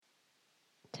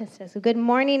So good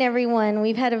morning, everyone.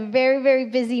 We've had a very, very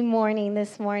busy morning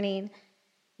this morning,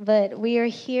 but we are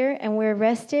here and we're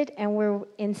rested and we're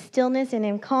in stillness and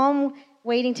in calm,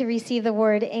 waiting to receive the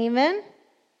word. Amen.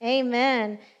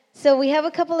 Amen. So we have a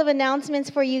couple of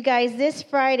announcements for you guys this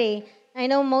Friday. I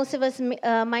know most of us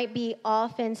might be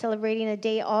off and celebrating a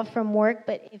day off from work,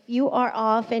 but if you are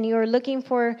off and you're looking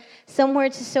for somewhere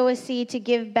to sow a seed to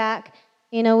give back,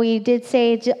 you know, we did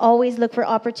say to always look for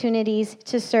opportunities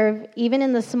to serve, even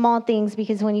in the small things,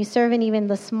 because when you serve in even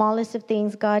the smallest of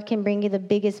things, God can bring you the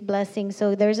biggest blessing.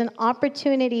 So there's an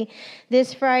opportunity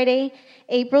this Friday,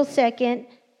 April 2nd. Is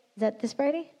that this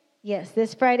Friday? Yes,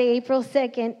 this Friday, April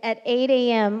 2nd at 8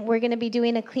 a.m., we're going to be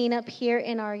doing a cleanup here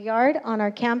in our yard on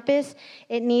our campus.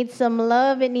 It needs some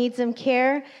love. It needs some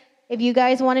care. If you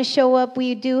guys want to show up,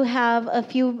 we do have a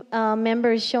few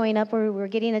members showing up. We're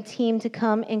getting a team to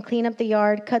come and clean up the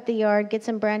yard, cut the yard, get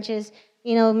some branches,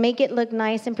 you know, make it look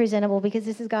nice and presentable because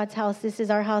this is God's house. This is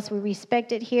our house. We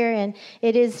respect it here, and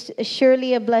it is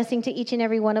surely a blessing to each and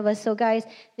every one of us. So, guys,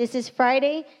 this is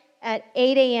Friday at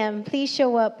 8 a.m. Please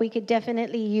show up. We could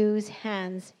definitely use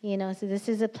hands, you know. So this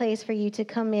is a place for you to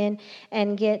come in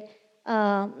and get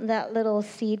that little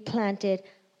seed planted.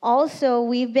 Also,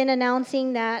 we've been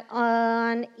announcing that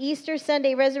on Easter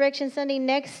Sunday, Resurrection Sunday,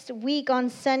 next week on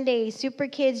Sunday, Super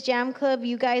Kids Jam Club,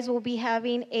 you guys will be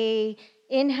having a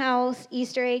in-house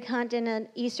Easter egg hunt and an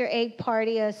Easter egg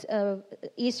party, a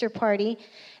Easter party.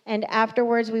 And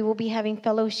afterwards, we will be having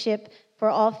fellowship for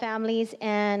all families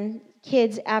and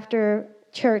kids after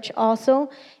church also.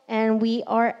 And we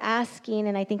are asking,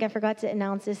 and I think I forgot to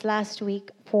announce this last week,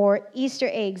 for Easter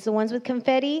eggs, the ones with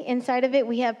confetti inside of it.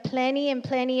 We have plenty and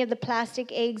plenty of the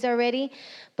plastic eggs already,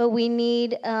 but we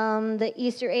need the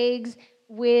Easter eggs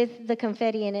with the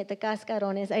confetti in it, the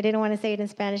cascarones. I didn't want to say it in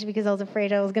Spanish because I was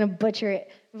afraid I was going to butcher it,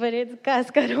 but it's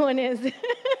cascarones.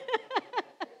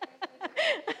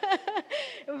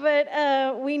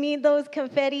 But we need those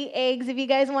confetti eggs. If you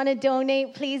guys want to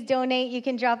donate, please donate. You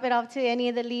can drop it off to any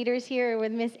of the leaders here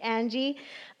with Miss Angie.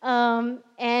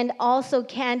 And also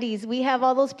candies. We have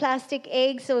all those plastic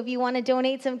eggs, so if you want to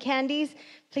donate some candies,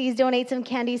 please donate some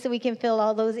candy so we can fill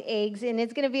all those eggs. And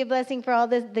it's going to be a blessing for all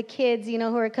the kids, you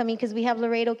know, who are coming, because we have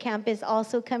Laredo campus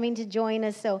also coming to join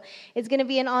us. So it's going to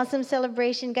be an awesome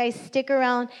celebration. Guys, stick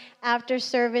around after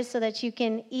service so that you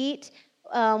can eat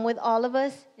with all of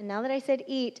us. And now that I said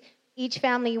eat, each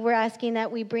family, we're asking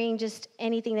that we bring just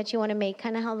anything that you want to make,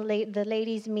 kind of how the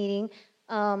ladies' meeting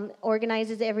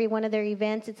organizes every one of their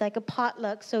events. It's like a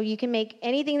potluck, so you can make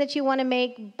anything that you want to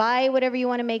make, buy whatever you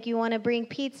want to make. You want to bring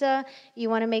pizza, you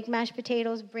want to make mashed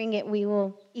potatoes, bring it. We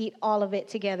will eat all of it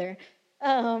together.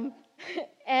 And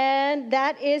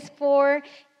that is for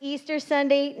Easter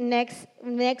Sunday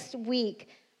next week.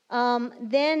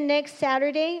 Then next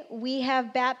Saturday, we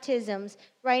have baptisms.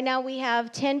 Right now, we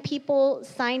have 10 people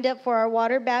signed up for our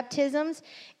water baptisms.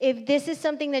 If this is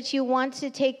something that you want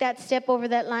to take that step over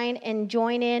that line and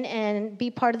join in and be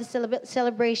part of the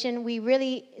celebration, we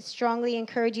really strongly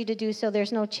encourage you to do so.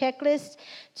 There's no checklist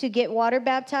to get water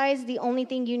baptized. The only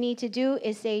thing you need to do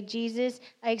is say, Jesus,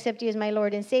 I accept you as my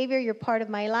Lord and Savior. You're part of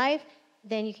my life.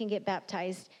 Then you can get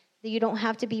baptized. You don't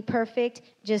have to be perfect.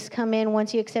 Just come in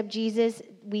once you accept Jesus.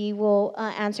 We will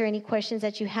answer any questions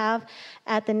that you have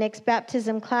at the next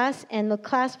baptism class. And the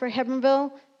class for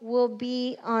Hebbronville will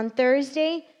be on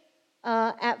Thursday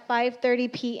at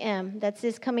 5:30 p.m. That's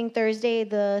this coming Thursday,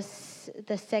 the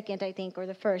 2nd, I think, or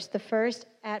the 1st. The 1st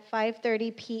at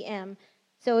 5:30 p.m.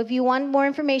 So if you want more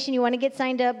information, you want to get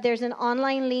signed up, there's an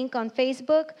online link on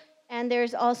Facebook, and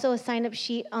there's also a sign-up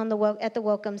sheet at the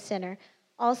Welcome Center.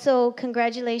 Also,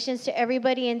 congratulations to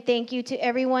everybody, and thank you to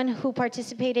everyone who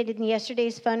participated in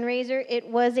yesterday's fundraiser. It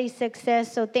was a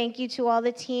success, so thank you to all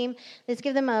the team. Let's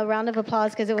give them a round of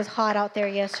applause because it was hot out there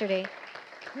yesterday.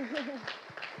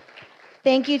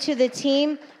 Thank you to the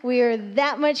team. We are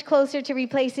that much closer to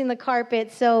replacing the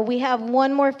carpet, so we have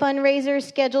one more fundraiser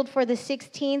scheduled for the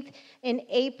 16th in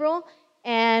April.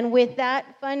 And with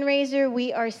that fundraiser,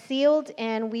 we are sealed,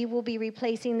 and we will be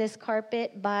replacing this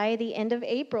carpet by the end of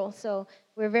April. So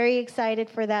we're very excited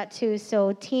for that too.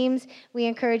 So teams, we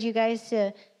encourage you guys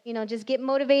to, you know, just get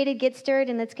motivated, get stirred,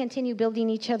 and let's continue building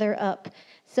each other up.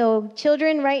 So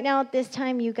children, right now at this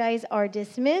time, you guys are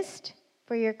dismissed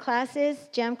for your classes.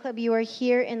 Jam Club, you are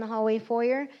here in the hallway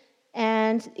foyer.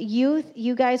 And youth,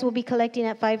 you guys will be collecting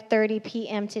at 5:30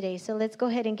 p.m. today. So let's go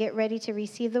ahead and get ready to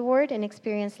receive the word and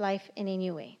experience life in a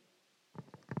new way.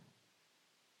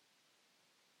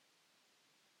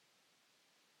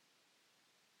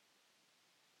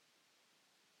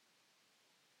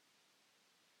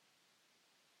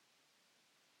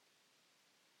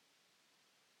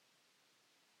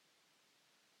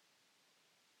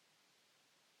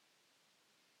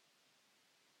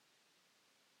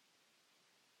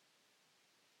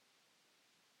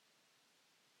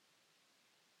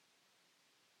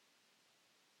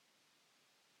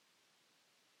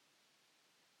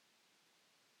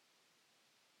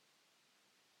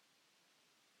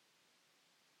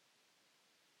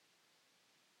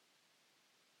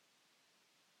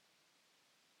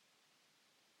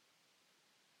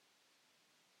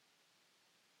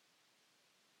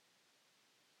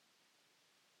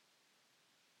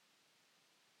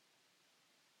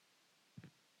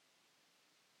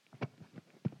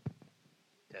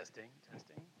 Testing.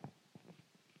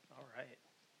 All right.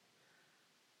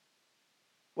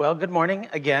 Well, good morning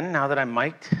again, now that I'm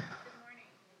mic'd. Good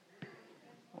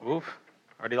morning. Oof,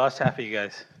 already lost half of you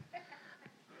guys.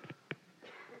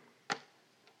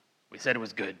 We said it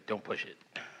was good, don't push it.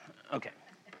 Okay.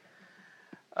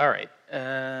 All right.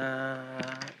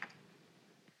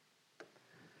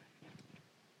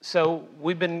 So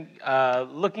we've been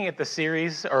looking at the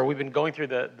series, or we've been going through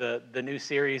the new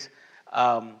series,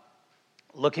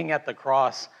 looking at the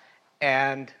cross.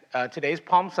 And today's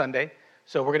Palm Sunday,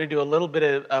 so we're going to do a little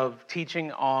bit of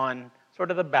teaching on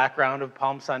sort of the background of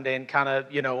Palm Sunday and kind of,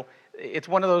 it's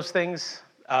one of those things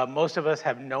most of us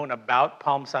have known about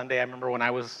Palm Sunday. I remember when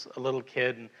I was a little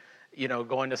kid and,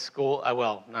 going to school,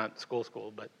 well, not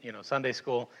school, but, Sunday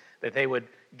school, that they would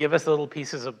give us little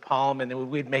pieces of palm and then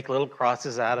we'd make little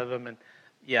crosses out of them. And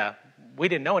yeah, we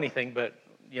didn't know anything, but,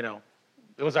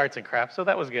 it was arts and crafts, so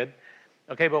that was good.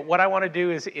 Okay, but what I want to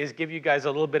do is give you guys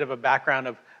a little bit of a background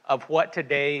of what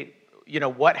today,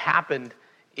 what happened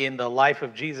in the life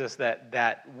of Jesus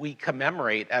that we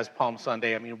commemorate as Palm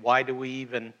Sunday. I mean, why do we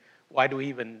even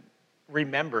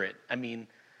remember it? I mean,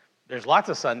 there's lots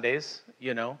of Sundays,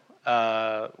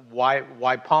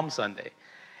 why Palm Sunday?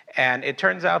 And it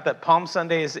turns out that Palm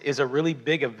Sunday is a really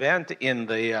big event in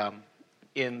the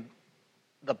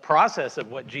process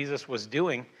of what Jesus was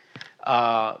doing,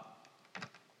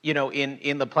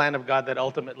 in the plan of God that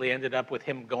ultimately ended up with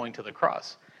him going to the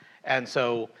cross. And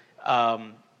so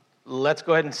let's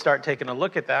go ahead and start taking a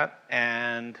look at that,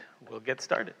 and we'll get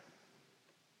started.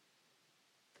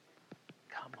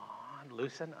 Come on,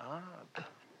 loosen up.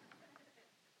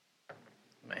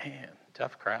 Man,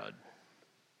 tough crowd.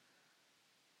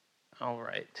 All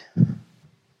right.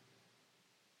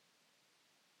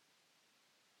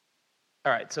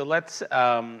 All right, so let's,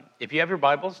 if you have your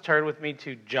Bibles, turn with me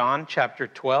to John chapter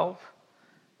 12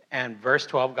 and verse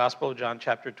 12, Gospel of John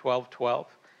chapter 12,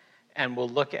 and we'll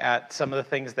look at some of the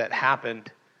things that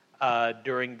happened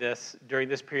during this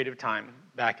period of time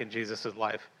back in Jesus'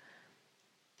 life.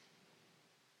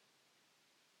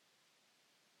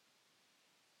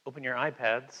 Open your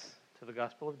iPads to the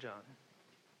Gospel of John.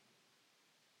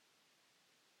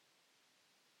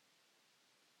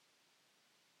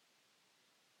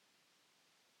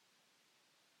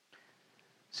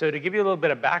 So to give you a little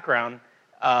bit of background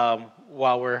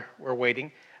while we're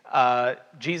waiting,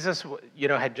 Jesus,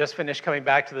 had just finished coming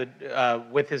back to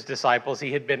with his disciples.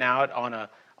 He had been out on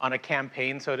a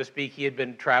campaign, so to speak. He had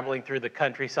been traveling through the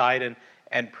countryside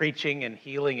and preaching and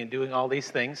healing and doing all these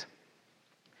things.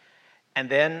 And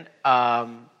then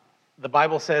the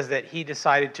Bible says that he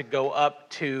decided to go up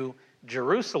to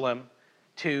Jerusalem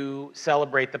to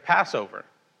celebrate the Passover.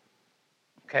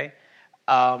 Okay.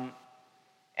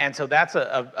 And so that's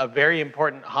a very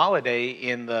important holiday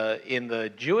in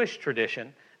the Jewish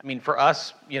tradition. I mean, for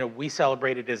us, we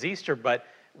celebrate it as Easter, but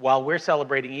while we're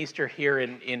celebrating Easter here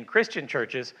in Christian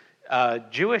churches,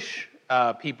 Jewish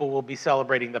people will be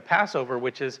celebrating the Passover,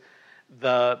 which is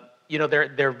they're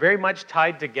very much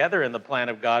tied together in the plan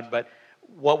of God. But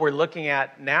what we're looking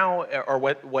at now, or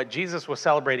what Jesus was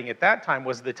celebrating at that time,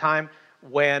 was the time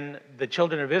when the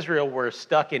children of Israel were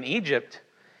stuck in Egypt,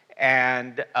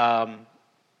 and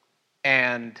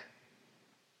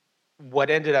what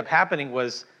ended up happening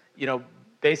was,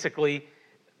 basically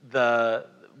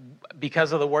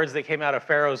because of the words that came out of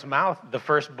Pharaoh's mouth, the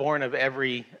firstborn of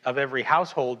every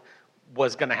household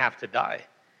was going to have to die.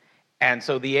 And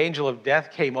so the angel of death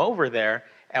came over there,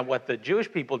 and what the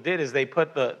Jewish people did is they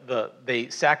put they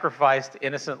sacrificed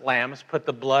innocent lambs, put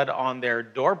the blood on their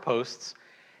doorposts,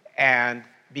 and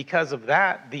because of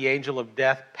that, the angel of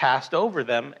death passed over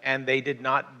them, and they did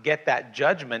not get that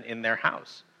judgment in their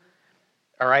house.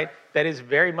 All right? That is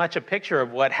very much a picture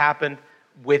of what happened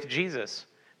with Jesus.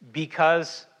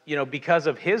 Because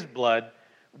of his blood,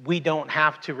 we don't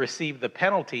have to receive the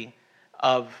penalty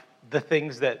of the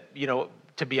things that,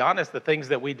 to be honest, the things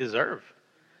that we deserve.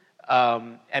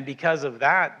 And because of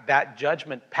that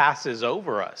judgment passes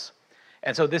over us.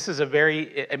 And so this is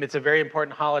it's a very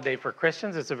important holiday for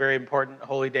Christians. It's a very important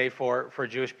holy day for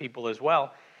Jewish people as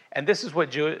well. And this is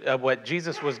what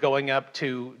Jesus was going up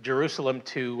to Jerusalem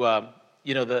to,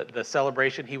 the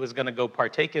celebration he was going to go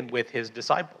partake in with his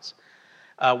disciples.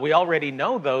 We already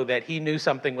know, though, that he knew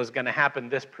something was going to happen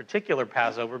this particular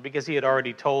Passover because he had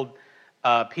already told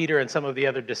Peter and some of the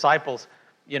other disciples,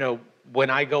 when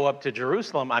I go up to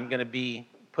Jerusalem, I'm going to be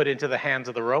put into the hands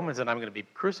of the Romans and I'm going to be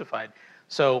crucified.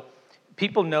 So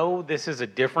people know this is a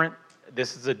different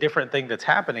thing that's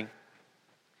happening.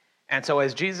 And so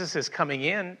as Jesus is coming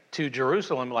in to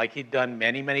Jerusalem, like he'd done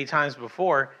many, many times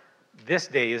before, this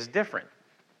day is different.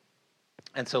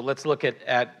 And so let's look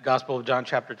at Gospel of John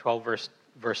chapter 12,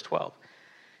 verse 12.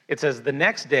 It says, "The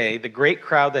next day, the great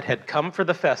crowd that had come for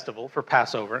the festival, for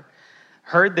Passover,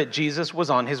 heard that Jesus was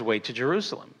on his way to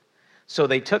Jerusalem. So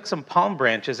they took some palm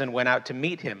branches and went out to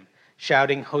meet him,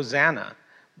 shouting, 'Hosanna!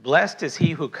 Blessed is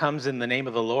he who comes in the name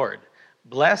of the Lord.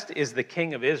 Blessed is the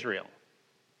King of Israel.'"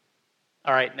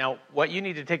 All right, now what you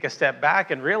need to take a step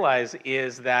back and realize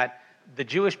is that the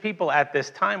Jewish people at this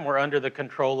time were under the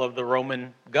control of the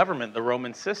Roman government, the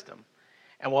Roman system.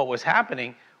 And what was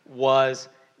happening was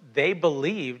they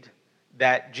believed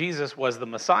that Jesus was the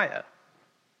Messiah,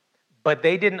 but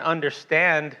they didn't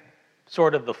understand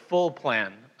sort of the full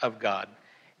plan of God.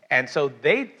 And so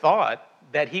they thought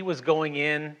that he was going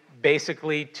in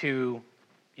basically to,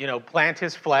 plant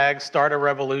his flag, start a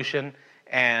revolution,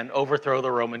 and overthrow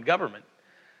the Roman government.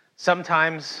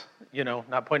 Sometimes,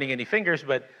 not pointing any fingers,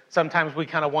 but sometimes we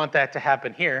kind of want that to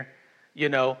happen here.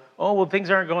 Oh, well, things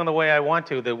aren't going the way I want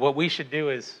to. That what we should do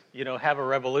is, have a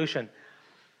revolution.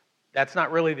 That's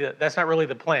not really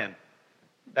the plan.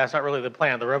 That's not really the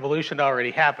plan. The revolution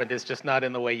already happened. It's just not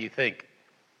in the way you think.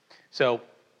 So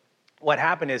what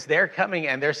happened is they're coming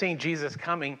and they're seeing Jesus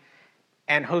coming,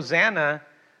 and Hosanna,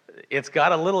 it's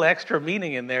got a little extra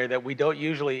meaning in there that we don't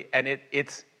usually, and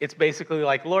it's basically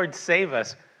like, Lord, save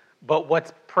us. But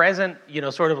what's present,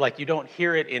 sort of like you don't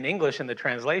hear it in English in the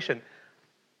translation,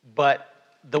 but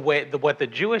what the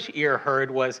Jewish ear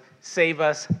heard was, save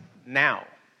us now.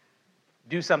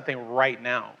 Do something right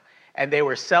now. And they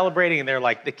were celebrating, and they're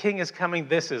like, the king is coming,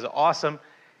 this is awesome.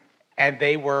 And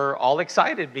they were all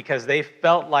excited because they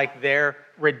felt like their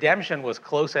redemption was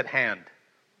close at hand.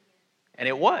 And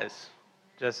it was,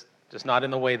 just not in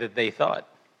the way that they thought.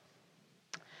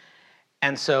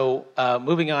 And so,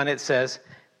 moving on, it says,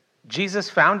 Jesus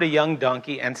found a young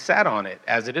donkey and sat on it,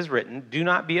 as it is written, "Do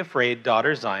not be afraid,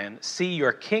 daughter Zion. See,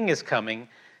 your king is coming,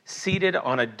 seated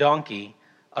on a donkey,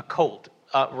 a colt."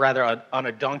 On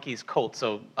a donkey's colt,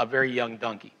 so a very young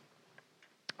donkey.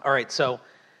 All right, so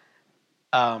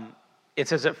it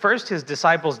says, at first his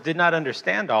disciples did not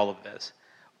understand all of this.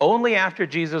 Only after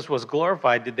Jesus was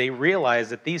glorified did they realize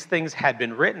that these things had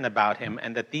been written about him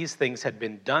and that these things had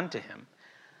been done to him.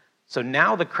 So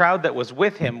now the crowd that was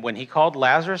with him when he called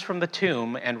Lazarus from the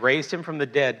tomb and raised him from the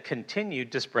dead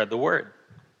continued to spread the word.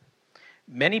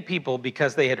 Many people,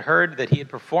 because they had heard that he had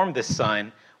performed this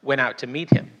sign, went out to meet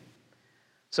him.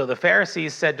 So the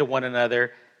Pharisees said to one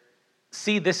another,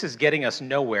 "See, this is getting us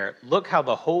nowhere. Look how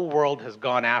the whole world has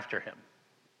gone after him."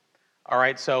 All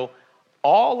right, so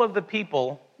all of the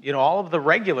people, all of the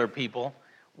regular people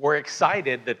were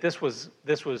excited that this was,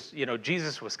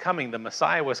 Jesus was coming, the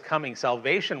Messiah was coming,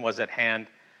 salvation was at hand.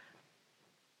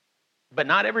 But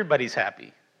not everybody's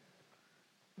happy.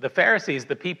 The Pharisees,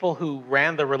 the people who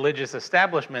ran the religious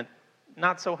establishment,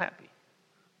 not so happy.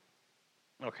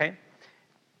 Okay?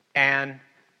 And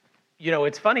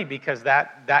it's funny because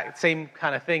that same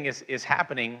kind of thing is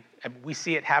happening, and we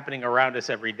see it happening around us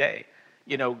every day.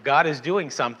 God is doing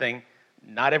something.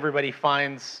 Not everybody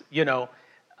finds,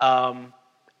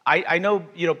 I know,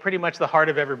 pretty much the heart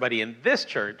of everybody in this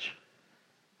church.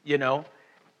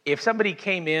 If somebody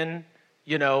came in,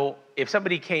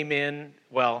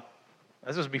 well,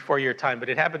 this was before your time, but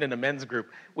it happened in a men's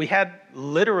group. We had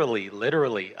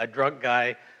literally a drunk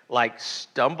guy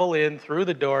stumble in through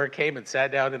the door, came and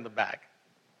sat down in the back.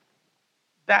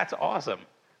 That's awesome.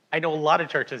 I know a lot of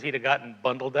churches he'd have gotten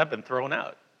bundled up and thrown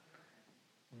out.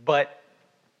 But,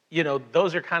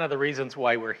 those are kind of the reasons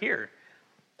why we're here.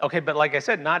 Okay, but like I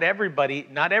said, not everybody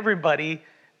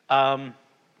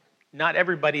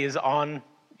is on,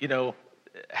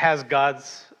 has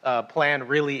God's plan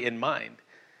really in mind,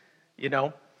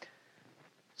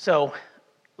 So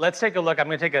let's take a look. I'm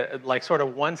going to take sort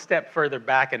of one step further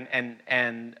back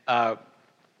and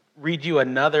read you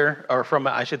another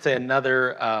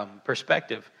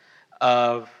perspective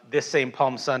of this same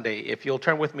Palm Sunday. If you'll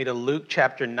turn with me to Luke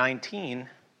chapter 19.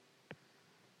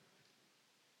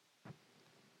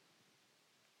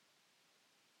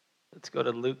 Let's go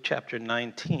to Luke chapter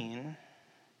 19.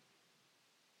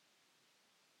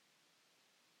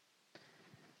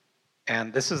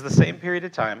 And this is the same period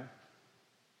of time.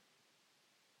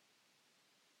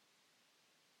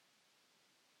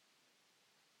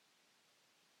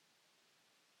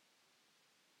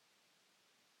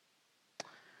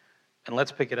 And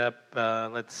let's pick it up,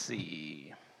 let's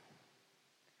pick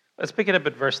it up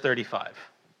at verse 35.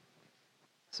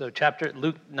 So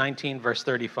Luke 19, verse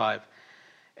 35.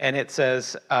 And it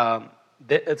says, it's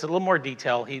a little more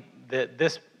detail.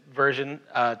 This version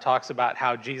talks about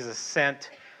how Jesus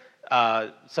sent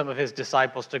some of his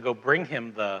disciples to go bring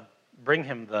him the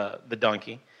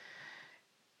donkey.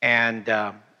 And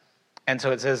And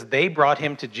so it says, they brought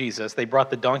him to Jesus, they brought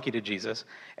the donkey to Jesus,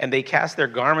 and they cast their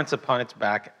garments upon its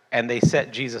back, and they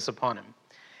set Jesus upon him.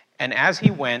 And as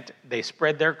he went, they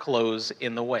spread their clothes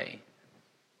in the way.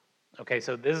 Okay,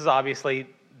 so this is obviously,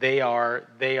 they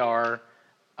are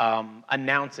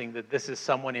announcing that this is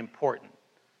someone important.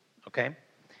 Okay?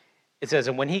 It says,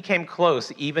 and when he came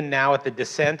close, even now at the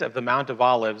descent of the Mount of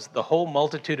Olives, the whole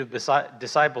multitude of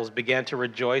disciples began to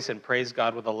rejoice and praise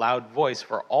God with a loud voice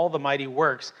for all the mighty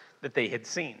works that they had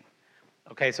seen.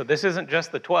 Okay, so this isn't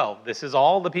just the 12. This is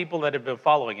all the people that have been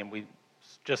following him. We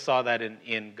just saw that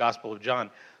in Gospel of John.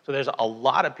 So there's a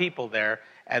lot of people there,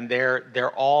 and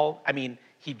they're all, I mean,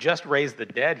 he just raised the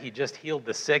dead. He just healed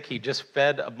the sick. He just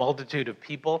fed a multitude of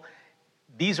people.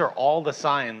 These are all the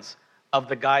signs of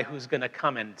the guy who's going to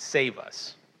come and save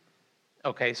us.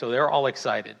 Okay, so they're all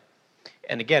excited.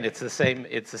 And again, it's the same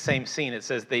scene. It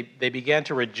says they began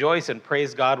to rejoice and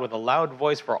praise God with a loud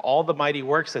voice for all the mighty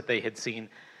works that they had seen,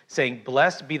 saying,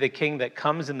 "Blessed be the King that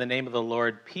comes in the name of the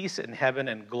Lord, peace in heaven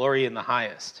and glory in the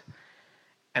highest."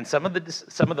 And some of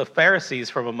the Pharisees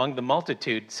from among the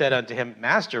multitude said unto him,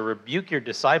 "Master, rebuke your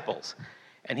disciples."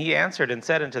 And he answered and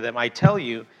said unto them, "I tell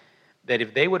you that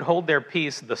if they would hold their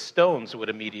peace, the stones would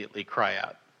immediately cry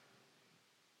out."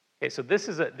 Okay, so this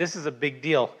is a big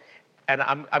deal. And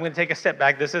I'm going to take a step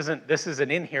back. This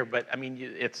isn't in here, but I mean,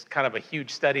 it's kind of a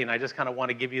huge study, and I just kind of want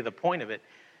to give you the point of it.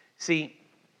 See,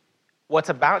 what's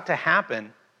about to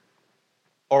happen,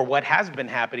 or what has been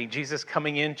happening, Jesus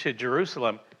coming into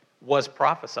Jerusalem, was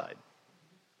prophesied.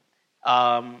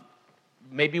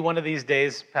 Maybe one of these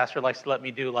days, Pastor likes to let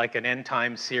me do like an end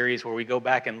time series where we go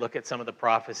back and look at some of the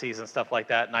prophecies and stuff like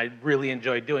that, and I really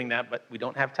enjoy doing that, but we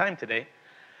don't have time today.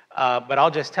 But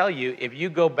I'll just tell you, if you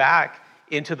go back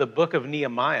into the book of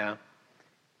Nehemiah,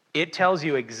 it tells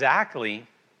you exactly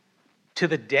to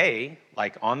the day,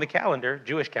 like on the calendar,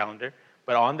 Jewish calendar,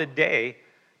 but on the day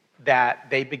that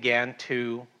they began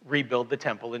to rebuild the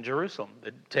temple in Jerusalem.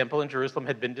 The temple in Jerusalem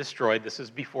had been destroyed. This is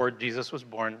before Jesus was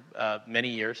born, many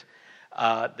years.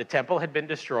 The temple had been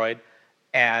destroyed,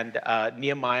 and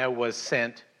Nehemiah was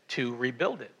sent to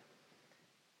rebuild it.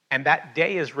 And that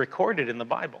day is recorded in the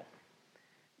Bible.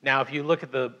 Now, if you look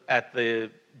at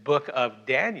the book of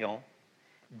Daniel,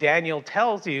 Daniel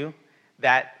tells you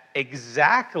that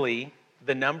exactly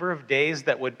the number of days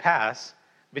that would pass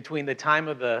between the time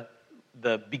of the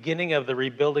beginning of the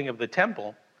rebuilding of the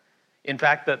temple. In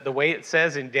fact, the way it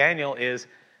says in Daniel is,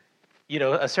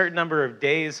 a certain number of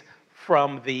days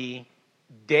from the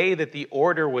day that the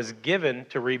order was given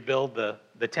to rebuild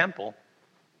the temple.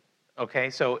 Okay,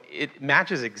 so it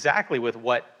matches exactly with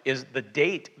what is the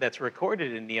date that's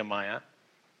recorded in Nehemiah.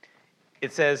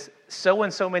 It says, so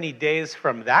and so many days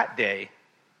from that day,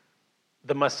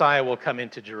 the Messiah will come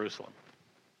into Jerusalem.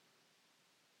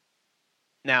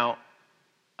 Now,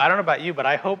 I don't know about you, but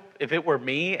I hope if it were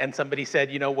me and somebody said,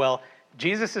 well,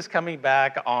 Jesus is coming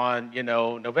back on,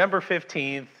 November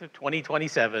 15th,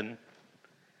 2027,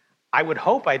 I would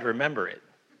hope I'd remember it.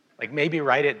 Like maybe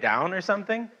write it down or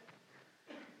something.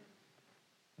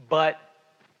 But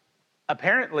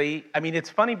apparently, I mean, it's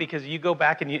funny because you go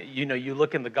back and you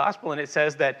look in the gospel and it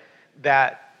says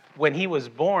that when he was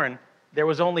born, there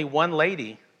was only one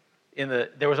lady in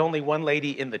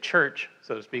the church,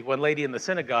 so to speak, one lady in the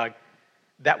synagogue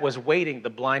that was waiting, the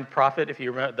blind prophet, if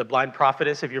you remember, the blind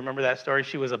prophetess, if you remember that story.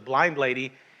 She was a blind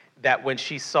lady that when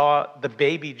she saw the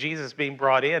baby Jesus being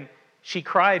brought in, she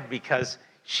cried because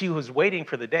she was waiting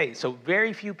for the day. So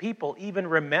very few people even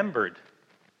remembered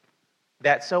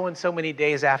that so and so many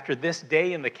days after this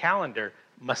day in the calendar,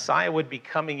 Messiah would be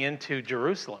coming into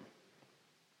Jerusalem.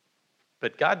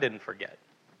 But God didn't forget.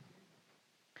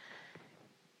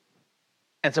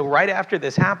 And so right after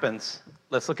this happens,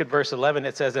 let's look at verse 11.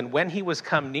 It says, "And when he was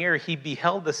come near, he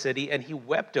beheld the city, and he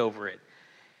wept over it,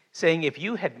 saying, if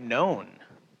you had known,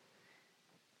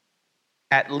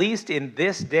 at least in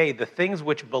this day, the things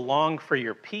which belong for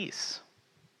your peace,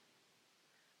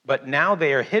 but now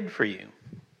they are hid for you."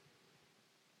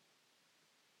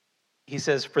 He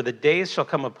says, "For the days shall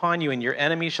come upon you, and your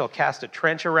enemies shall cast a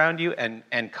trench around you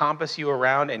and compass you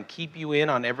around and keep you in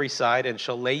on every side and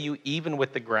shall lay you even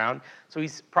with the ground." So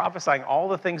he's prophesying all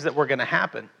the things that were going to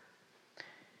happen.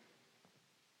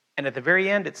 And at the very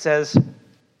end, it says,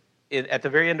 at the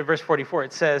very end of verse 44,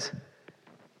 it says,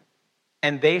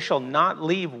 "And they shall not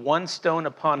leave one stone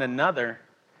upon another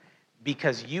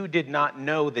because you did not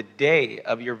know the day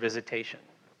of your visitation."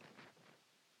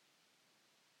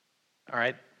 All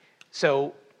right?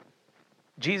 So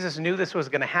Jesus knew this was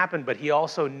going to happen, but he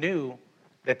also knew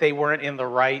that they weren't in the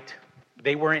right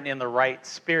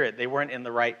spirit. They weren't in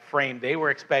the right frame. They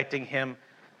were expecting him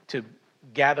to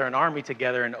gather an army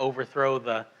together and overthrow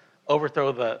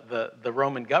overthrow the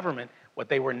Roman government. What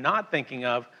they were not thinking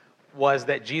of was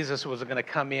that Jesus was going to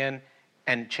come in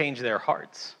and change their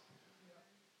hearts.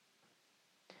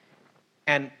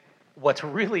 And what's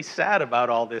really sad about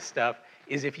all this stuff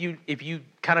is if you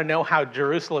kind of know how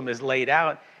Jerusalem is laid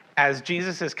out, as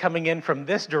Jesus is coming in from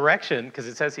this direction, because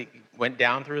it says he went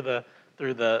down through the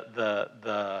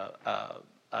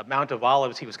Mount of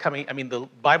Olives. He was coming. I mean, the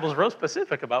Bible's real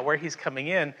specific about where he's coming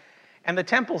in, and the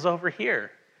temple's over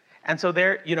here. And so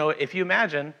there, if you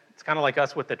imagine, it's kind of like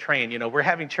us with the train. We're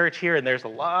having church here, and there's a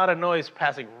lot of noise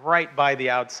passing right by the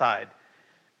outside.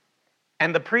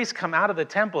 And the priests come out of the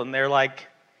temple, and they're like,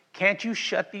 "Can't you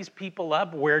shut these people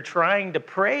up? We're trying to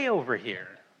pray over here."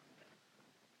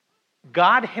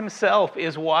 God himself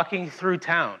is walking through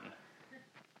town.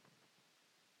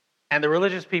 And the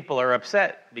religious people are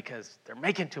upset because they're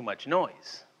making too much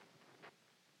noise.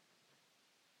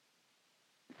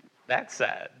 That's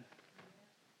sad.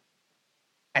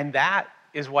 And that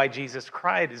is why Jesus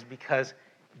cried, is because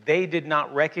they did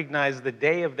not recognize the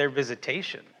day of their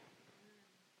visitation.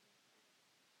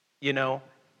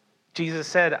 Jesus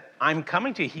said, "I'm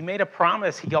coming to you." He made a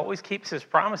promise. He always keeps his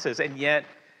promises, and yet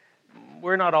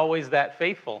we're not always that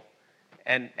faithful.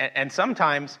 And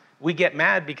sometimes we get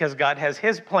mad because God has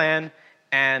his plan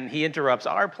and he interrupts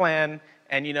our plan.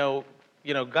 And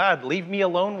God, leave me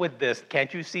alone with this.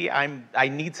 Can't you see I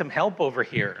need some help over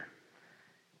here?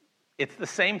 It's the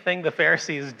same thing the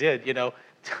Pharisees did.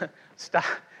 Stop.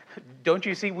 Don't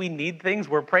you see we need things?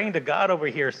 We're praying to God over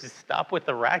here. So stop with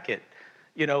the racket.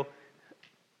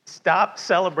 Stop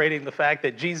celebrating the fact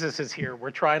that Jesus is here.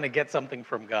 We're trying to get something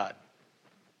from God.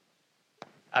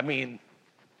 I mean,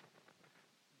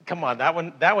 come on, that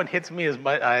one hits me as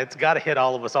much. It's got to hit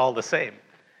all of us all the same,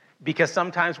 because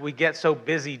sometimes we get so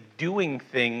busy doing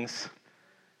things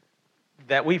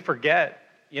that we forget.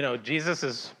 Jesus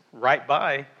is right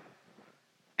by,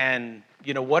 and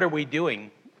what are we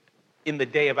doing in the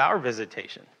day of our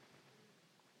visitation?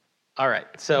 All right,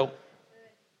 so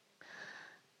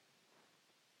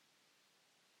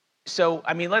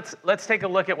I mean, let's take a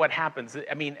look at what happens.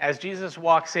 I mean, as Jesus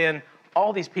walks in,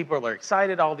 all these people are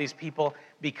excited,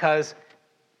 because,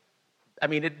 I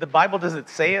mean, the Bible doesn't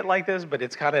say it like this, but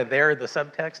it's kind of there in the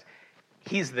subtext.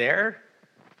 He's there.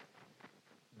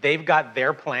 They've got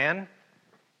their plan,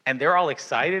 and they're all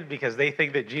excited because they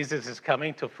think that Jesus is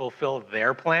coming to fulfill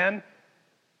their plan.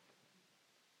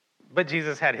 But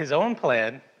Jesus had his own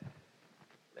plan,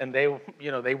 and they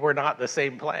were not the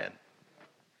same plan.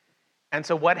 And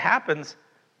so what happens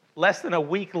less than a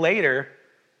week later?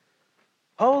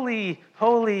 Holy,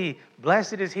 holy,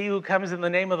 blessed is he who comes in the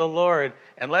name of the Lord.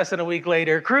 And less than a week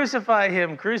later, crucify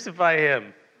him, crucify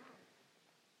him.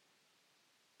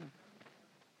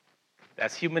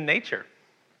 That's human nature.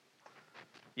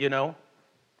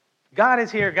 God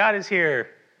is here, God is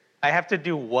here. I have to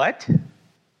do what?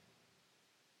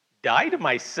 Die to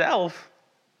myself?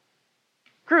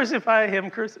 Crucify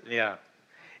him, yeah.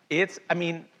 It's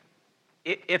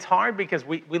hard because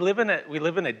we live in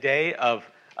a day of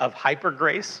hyper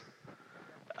grace.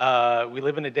 We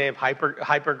live in a day of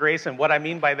hyper grace, and what I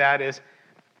mean by that is,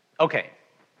 okay,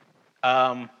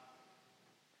 as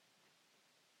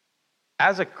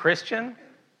a Christian,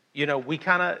 we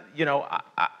kind of,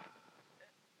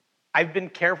 I've been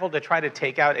careful to try to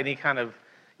take out any kind of,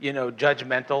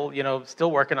 judgmental,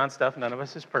 still working on stuff. None of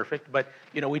us is perfect, but,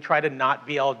 we try to not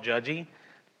be all judgy,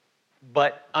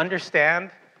 but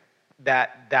understand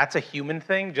that that's a human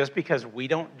thing. Just because we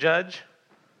don't judge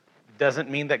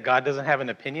doesn't mean that God doesn't have an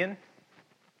opinion.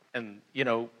 And,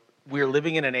 we're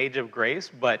living in an age of grace,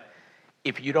 but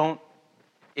if you don't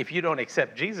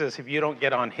accept Jesus, if you don't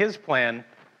get on his plan,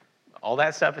 all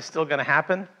that stuff is still going to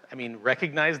happen. I mean,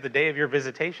 recognize the day of your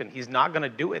visitation. He's not going to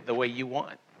do it the way you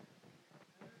want.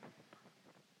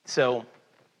 So,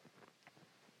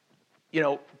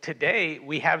 today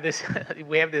we have this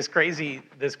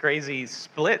crazy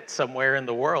split somewhere in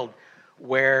the world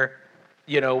where,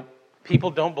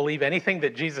 people don't believe anything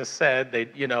that Jesus said. They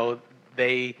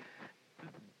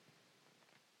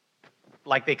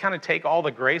kind of take all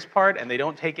the grace part and they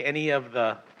don't take any of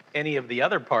the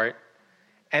other part,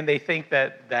 and they think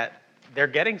that they're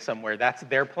getting somewhere. That's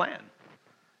their plan.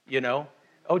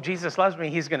 Oh, Jesus loves me.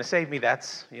 He's going to save me.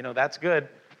 That's good.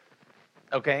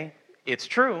 Okay, it's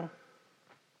true.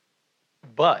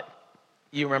 But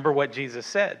you remember what Jesus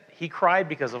said. He cried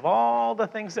because of all the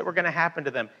things that were going to happen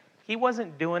to them. He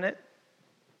wasn't doing it.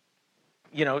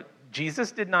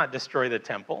 Jesus did not destroy the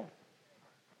temple.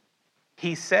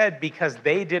 He said because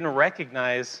they didn't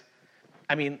recognize,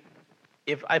 I mean,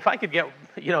 if I could get,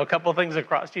 a couple of things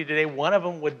across to you today, one of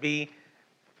them would be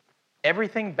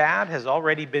everything bad has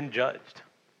already been judged.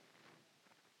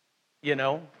 You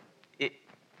know, it,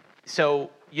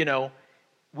 so,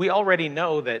 we already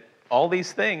know that all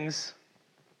these things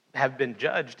have been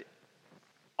judged.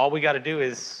 All we got to do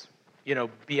is,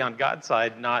 be on God's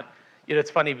side, not,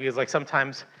 it's funny because like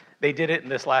sometimes they did it in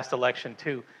this last election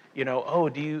too. Oh,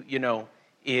 do you,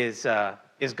 is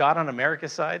God on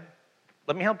America's side?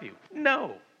 Let me help you.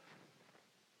 No.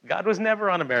 God was never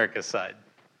on America's side.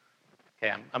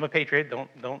 Okay, I'm a patriot.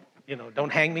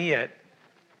 Don't hang me yet.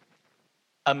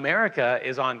 America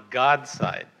is on God's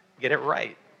side. Get it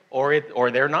right, or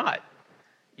they're not.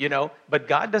 But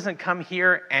God doesn't come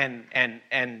here and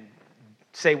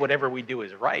say whatever we do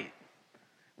is right.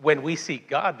 When we seek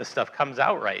God, the stuff comes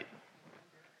out right.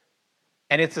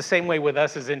 And it's the same way with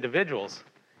us as individuals.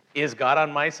 Is God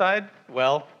on my side?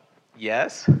 Well,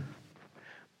 yes,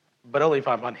 but only if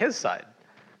I'm on his side.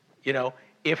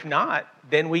 If not,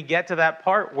 then we get to that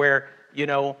part where,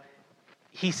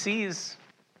 he sees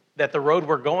that the road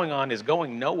we're going on is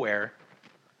going nowhere.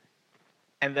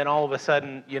 And then all of a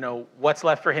sudden, what's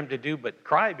left for him to do but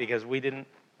cry because we didn't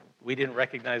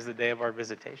recognize the day of our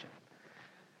visitation.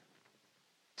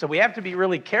 So we have to be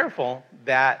really careful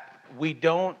that we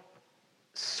don't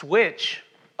switch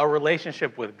a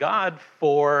relationship with God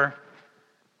for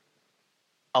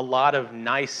a lot of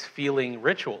nice feeling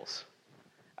rituals.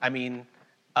 I mean,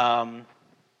 all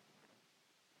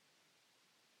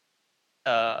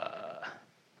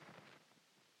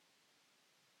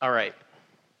right.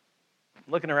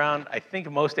 Looking around, I think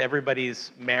most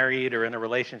everybody's married or in a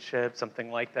relationship,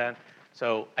 something like that.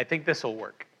 So I think this will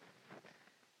work.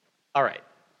 All right.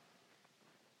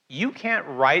 You can't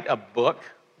write a book,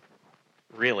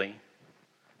 really,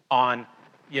 on,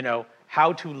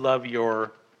 how to love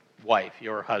your wife,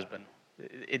 your husband.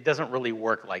 It doesn't really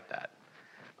work like that.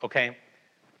 Okay?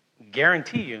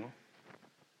 Guarantee you,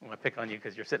 I'm going to pick on you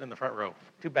because you're sitting in the front row.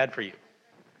 Too bad for you.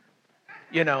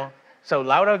 So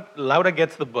Lauda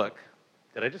gets the book.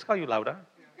 Did I just call you Lauda?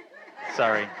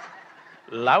 Sorry.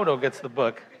 Laudo gets the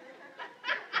book.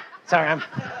 Sorry, I'm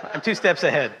 2 steps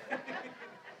ahead.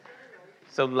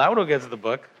 So Laudo gets the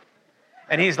book,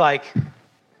 and he's like,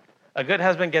 a good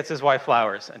husband gets his wife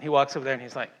flowers. And he walks over there and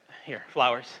he's like, here,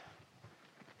 flowers.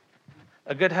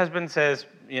 A good husband says,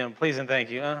 please and thank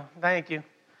you. Thank you.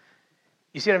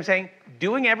 You see what I'm saying?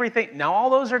 Doing everything. Now, all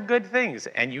those are good things,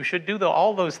 and you should do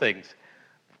all those things.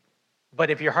 But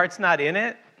if your heart's not in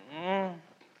it,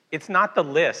 it's not the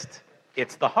list.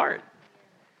 It's the heart.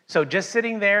 So just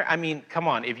sitting there, I mean, come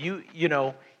on. If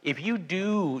you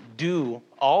do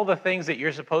all the things that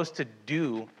you're supposed to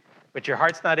do, but your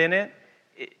heart's not in it,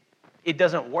 it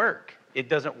doesn't work. It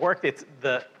doesn't work.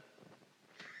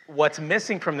 What's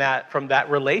missing from that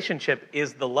relationship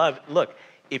is the love. Look,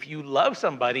 if you love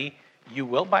somebody, you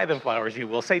will buy them flowers. You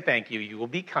will say thank you. You will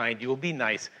be kind. You will be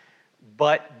nice.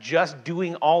 But just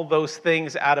doing all those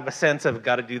things out of a sense of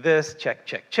got to do this, check,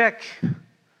 check, check,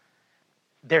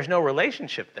 there's no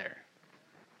relationship there.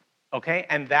 Okay?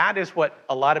 And that is what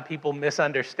a lot of people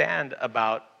misunderstand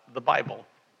about the Bible,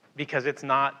 because it's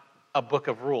not a book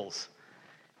of rules.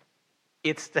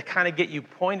 It's to kind of get you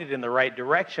pointed in the right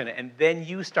direction, and then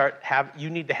you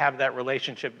need to have that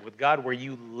relationship with God where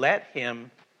you let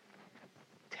him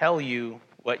tell you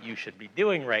what you should be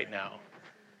doing right now.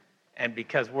 And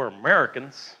because we're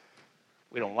Americans,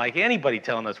 we don't like anybody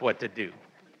telling us what to do.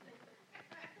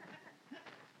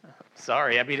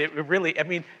 Sorry,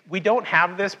 we don't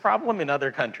have this problem in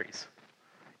other countries.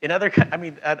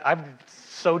 I'm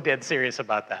so dead serious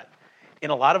about that. In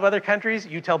a lot of other countries,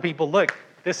 you tell people, look,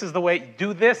 this is the way,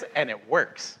 do this, and it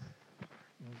works.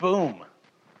 Boom.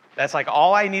 That's like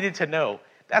all I needed to know.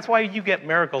 That's why you get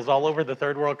miracles all over the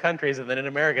third world countries, and then in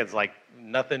America, it's like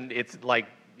nothing, it's like,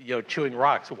 chewing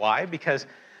rocks. Why? Because,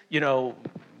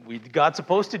 God's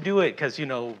supposed to do it because,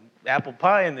 apple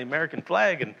pie and the American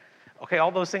flag, and okay, all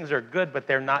those things are good, but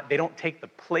they don't take the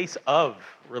place of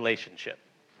relationship.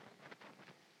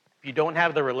 If you don't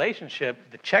have the relationship,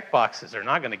 the check boxes are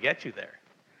not going to get you there.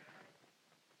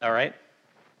 All right?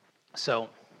 So,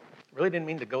 really didn't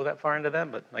mean to go that far into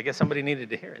that, but I guess somebody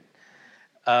needed to hear it.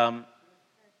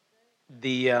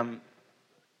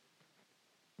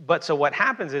 But so what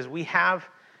happens is we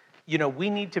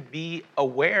need to be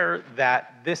aware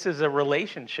that this is a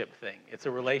relationship thing. It's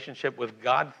a relationship with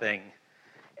God thing.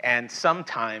 And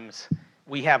sometimes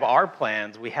we have our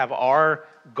plans, we have our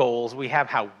goals, we have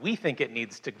how we think it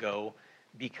needs to go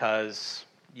because,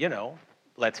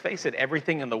 let's face it,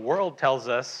 everything in the world tells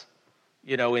us,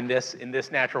 in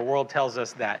this natural world tells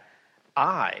us that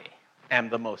I am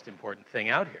the most important thing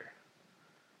out here.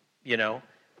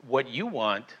 What you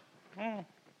want,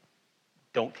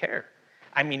 don't care.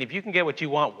 I mean, if you can get what you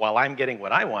want while I'm getting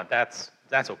what I want, that's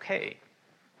okay.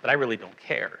 but I really don't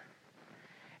care.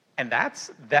 And that,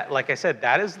 like I said,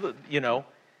 that is the,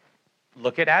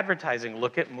 look at advertising,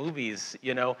 look at movies,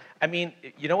 I mean,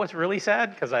 you know what's really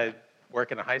sad? Because I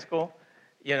work in a high school,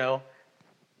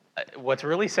 what's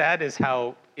really sad is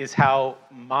how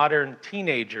modern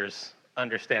teenagers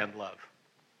understand love.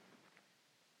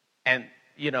 And,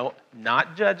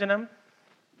 not judging them,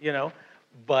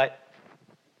 but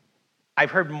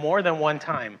I've heard more than one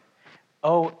time,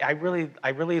 oh, I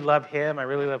really love him, I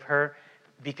really love her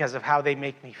because of how they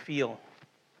make me feel.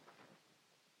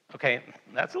 Okay,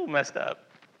 that's a little messed up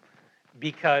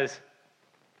because,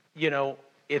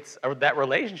 that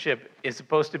relationship is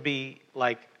supposed to be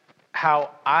like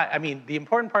how I mean, the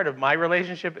important part of my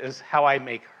relationship is how I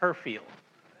make her feel.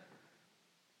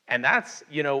 And that's,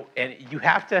 and you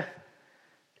have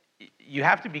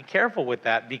to be careful with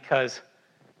that because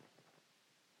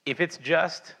if it's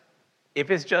just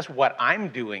what I'm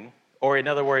doing, or in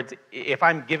other words, if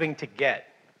I'm giving to get,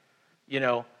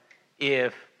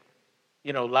 if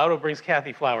Laudo brings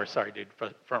Kathy flowers, sorry dude,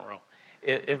 front row.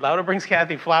 If Laudo brings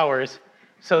Kathy flowers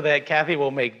so that Kathy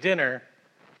will make dinner,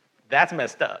 that's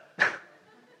messed up.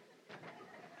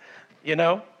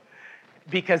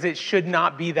 Because it should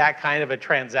not be that kind of a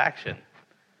transaction.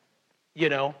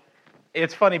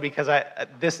 It's funny because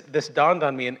this dawned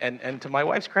on me, and to my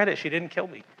wife's credit, she didn't kill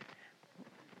me.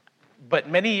 But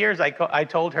many years I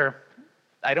told her,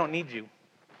 I don't need you.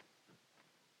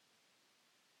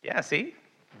 Yeah, see?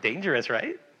 Dangerous,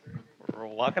 right? We're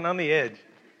walking on the edge.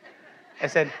 I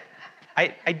said,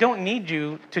 I don't need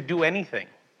you to do anything.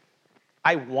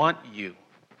 I want you.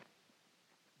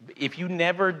 If you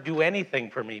never do anything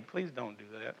for me, please don't do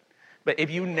that. But if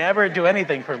you never do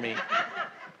anything for me,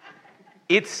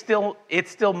 it's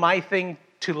still my thing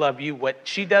to love you. What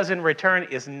she does in return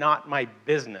is not my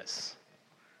business.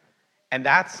 And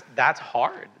that's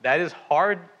hard. That is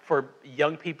hard for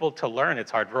young people to learn.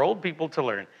 It's hard for old people to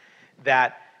learn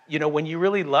that, when you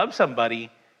really love somebody,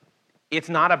 it's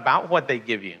not about what they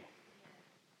give you.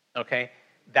 Okay?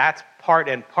 That's part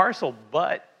and parcel,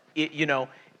 but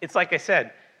it's like I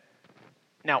said.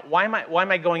 Now, why am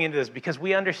I going into this? Because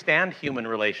we understand human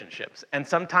relationships, and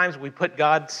sometimes we put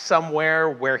God somewhere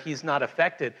where he's not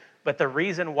affected, but the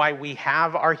reason why we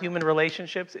have our human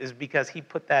relationships is because he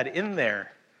put that in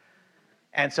there.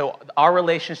 And so our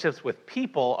relationships with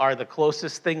people are the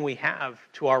closest thing we have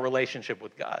to our relationship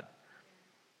with God.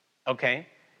 Okay?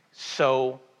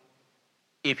 So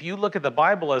if you look at the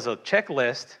Bible as a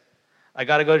checklist, I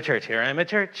got to go to church. Here I am at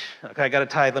church. Okay, I got to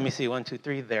tithe. Let me see. 1, 2,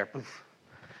 3, there. Poof.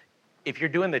 If you're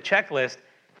doing the checklist,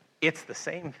 it's the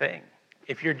same thing.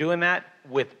 If you're doing that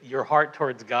with your heart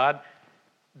towards God,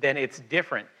 then it's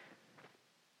different.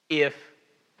 If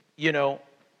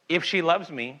she loves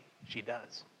me, she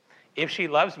does. If she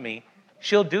loves me,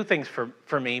 she'll do things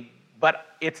for me, but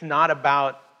it's not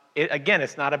about,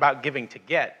 it's not about giving to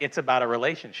get. It's about a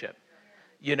relationship.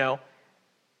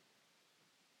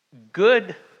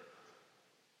 Good,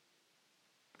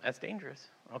 that's dangerous.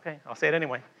 Okay, I'll say it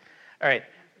anyway. All right,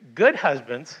 good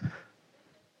husbands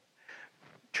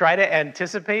try to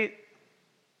anticipate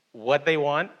what they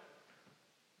want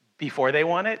before they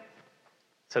want it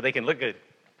so they can look good.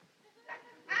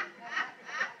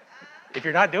 If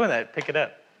you're not doing that, pick it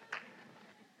up.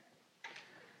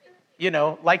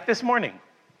 Like this morning.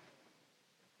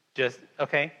 Just,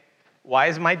 okay, why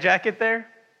is my jacket there?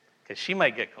 Because she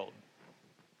might get cold.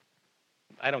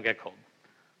 I don't get cold.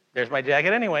 There's my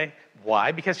jacket anyway.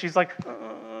 Why? Because she's like,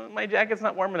 my jacket's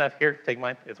not warm enough. Here, take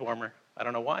mine. It's warmer. I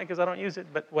don't know why, because I don't use it,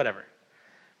 but whatever.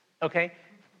 Okay?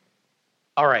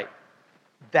 All right.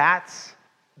 That's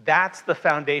the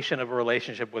foundation of a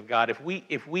relationship with God. If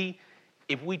we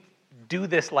do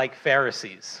this like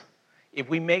Pharisees, if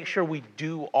we make sure we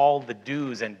do all the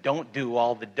do's and don't do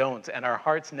all the don'ts, and our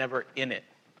heart's never in it,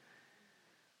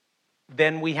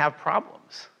 then we have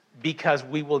problems because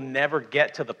we will never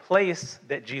get to the place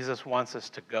that Jesus wants us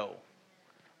to go.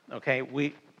 Okay?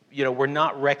 We're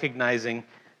not recognizing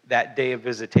that day of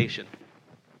visitation.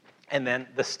 And then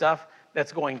the stuff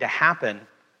that's going to happen,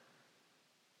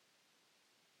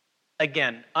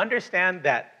 again, understand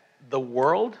that the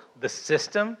world, the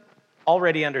system,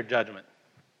 already under judgment.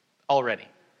 Already.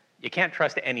 You can't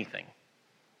trust anything.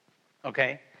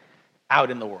 Okay?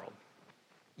 Out in the world.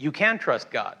 You can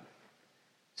trust God.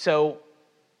 So,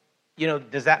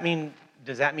 does that mean,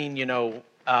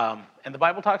 and the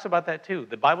Bible talks about that too.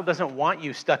 The Bible doesn't want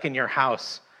you stuck in your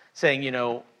house saying,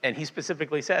 and he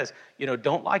specifically says,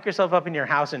 don't lock yourself up in your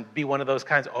house and be one of those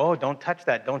kinds, don't touch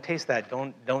that, don't taste that,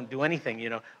 don't do anything,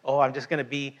 I'm just going to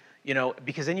be,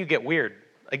 because then you get weird.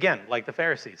 Again, like the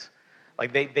Pharisees.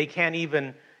 Like they can't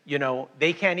even,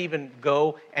 they can't even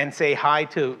go and say hi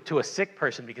to a sick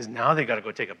person because now they got to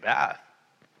go take a bath.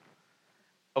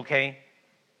 Okay?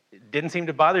 It didn't seem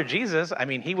to bother Jesus. I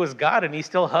mean, he was God and he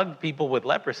still hugged people with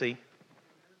leprosy.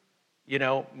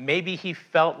 Maybe he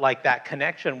felt like that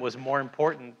connection was more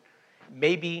important.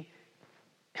 Maybe,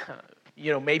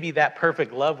 maybe that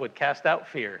perfect love would cast out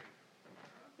fear.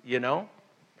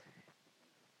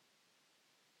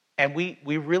 And we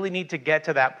really need to get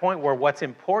to that point where what's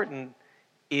important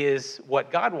is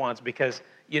what God wants, because,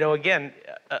 again,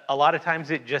 a lot of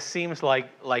times it just seems like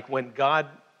when God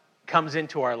comes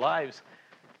into our lives,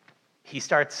 he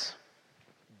starts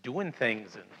doing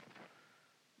things and,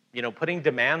 putting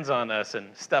demands on us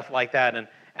and stuff like that.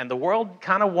 And the world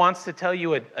kind of wants to tell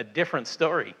you a different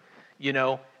story,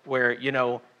 where,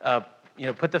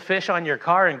 put the fish on your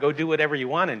car and go do whatever you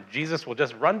want, and Jesus will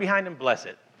just run behind and bless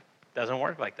it. Doesn't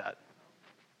work like that.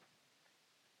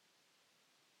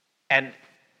 And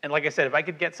like I said, if I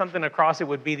could get something across, it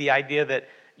would be the idea that,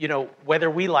 whether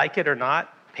we like it or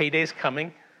not, payday's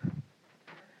coming.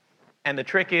 And the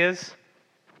trick is,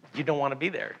 you don't want to be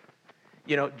there.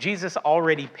 Jesus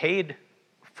already paid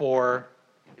for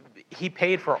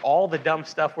all the dumb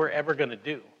stuff we're ever going to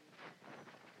do.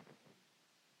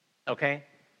 Okay?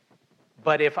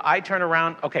 But if I turn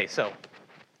around, okay, so,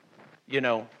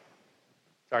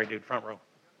 sorry, dude, front row.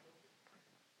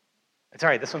 It's all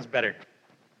right, this one's better.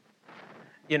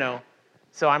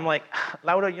 So I'm like,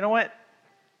 Laura, you know what?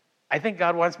 I think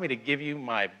God wants me to give you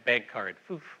my bank card.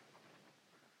 Oof.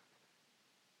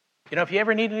 If you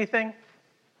ever need anything,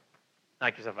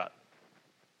 knock yourself out.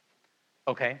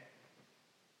 Okay.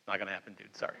 Not going to happen,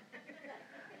 dude. Sorry.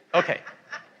 Okay.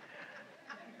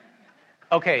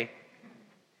 Okay.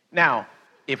 Now,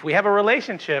 if we have a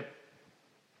relationship,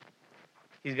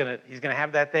 he's gonna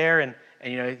have that there, and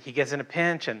he gets in a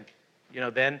pinch, and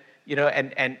then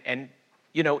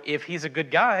if he's a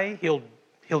good guy, he'll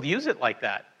use it like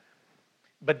that.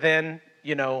 But then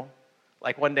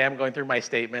like one day I'm going through my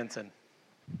statements and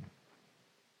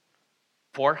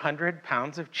 400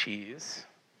 pounds of cheese,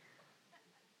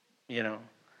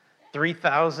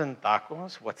 3,000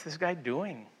 tacos. What's this guy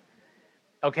doing?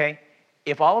 Okay,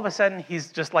 if all of a sudden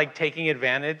he's just like taking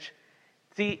advantage,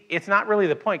 see, it's not really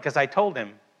the point, because I told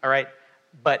him, all right,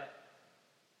 but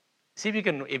see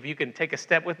if you can take a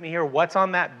step with me here. What's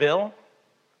on that bill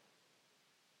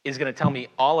is going to tell me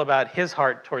all about his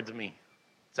heart towards me.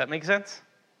 Does that make sense?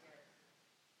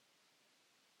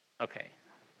 Okay.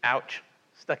 Ouch.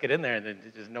 Stuck it in there and then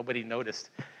just nobody noticed.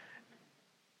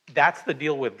 That's the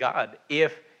deal with God.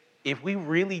 If we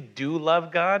really do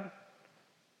love God,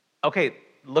 okay,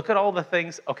 look at all the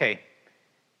things. Okay.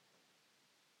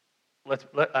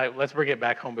 Let's bring it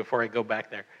back home before I go back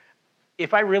there.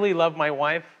 If I really love my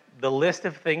wife, the list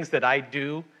of things that I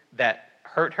do that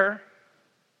hurt her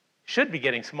should be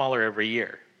getting smaller every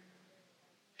year.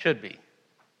 Should be.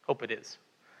 Hope it is.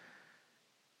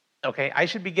 Okay, I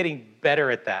should be getting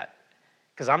better at that,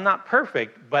 because I'm not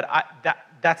perfect, but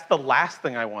that's the last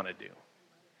thing I want to do.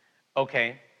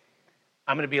 Okay,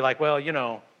 I'm going to be like, well,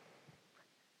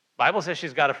 Bible says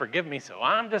she's got to forgive me, so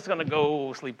I'm just going to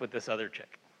go sleep with this other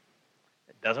chick.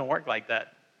 It doesn't work like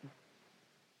that.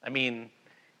 I mean,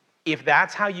 if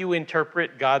that's how you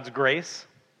interpret God's grace,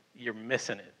 you're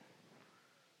missing it.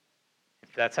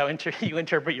 If that's how you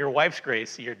interpret your wife's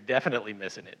grace, you're definitely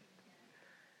missing it.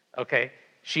 Okay?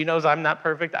 She knows I'm not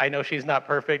perfect. I know she's not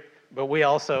perfect. But we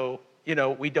also,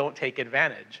 we don't take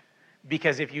advantage.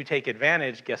 Because if you take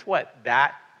advantage, guess what?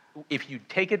 If you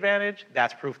take advantage,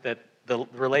 that's proof that the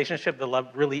relationship, the love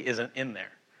really isn't in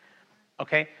there.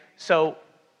 Okay? So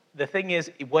the thing is,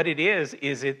 what it is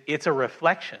it's a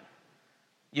reflection.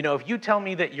 If you tell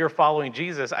me that you're following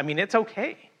Jesus, I mean, it's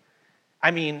okay.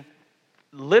 I mean,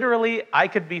 literally, I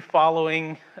could be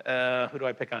following, who do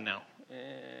I pick on now?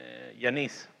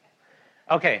 Yanis.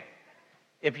 Okay,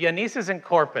 if Yanis is in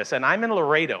Corpus and I'm in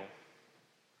Laredo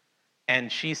and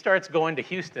she starts going to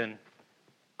Houston,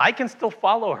 I can still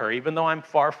follow her even though I'm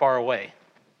far, far away.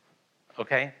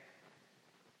 Okay?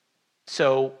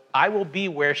 So I will be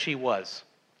where she was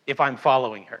if I'm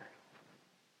following her.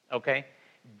 Okay?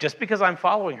 Just because I'm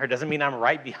following her doesn't mean I'm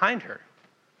right behind her.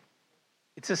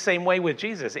 It's the same way with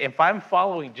Jesus. If I'm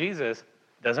following Jesus,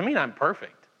 doesn't mean I'm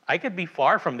perfect. I could be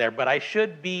far from there, but I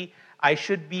should be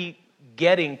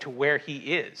getting to where he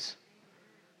is.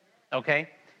 Okay?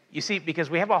 You see, because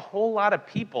we have a whole lot of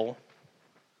people,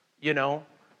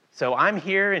 so I'm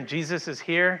here and Jesus is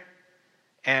here,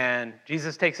 and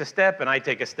Jesus takes a step and I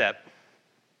take a step.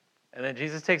 And then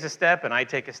Jesus takes a step and I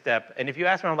take a step. And if you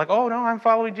ask me, I'm like, oh no, I'm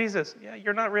following Jesus. Yeah,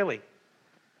 you're not really.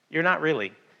 You're not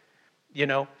really.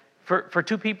 for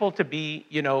two people to be,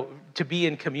 to be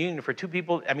in communion, for two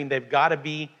people, I mean, they've got to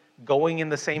be going in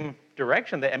the same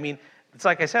direction. I mean, it's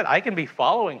like I said, I can be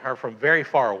following her from very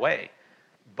far away,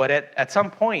 but at some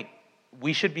point,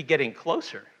 we should be getting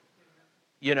closer.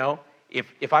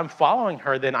 If I'm following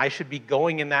her, then I should be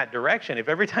going in that direction. If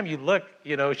every time you look,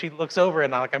 she looks over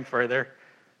and I'm further,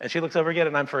 and she looks over again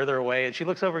and I'm further away, and she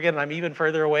looks over again and I'm even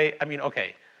further away, I mean,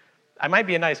 okay, I might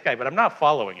be a nice guy, but I'm not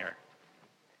following her.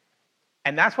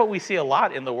 And that's what we see a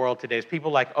lot in the world today is people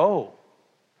like,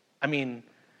 I mean,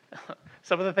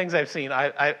 some of the things I've seen,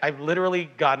 I've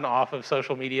literally gotten off of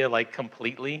social media like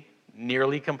completely,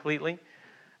 nearly completely,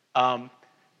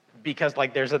 because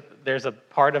like there's a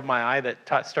part of my eye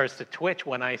that starts to twitch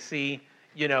when I see,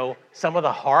 some of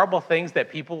the horrible things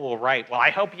that people will write. Well, I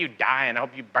hope you die and I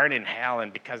hope you burn in hell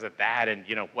and because of that and,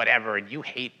 whatever, and you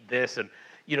hate this and,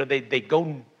 they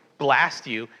go blast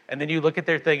you, and then you look at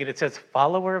their thing and it says,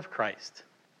 follower of Christ.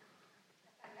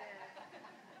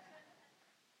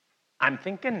 I'm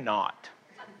thinking not.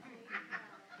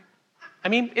 I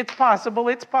mean, it's possible,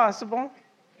 but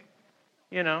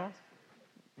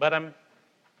I'm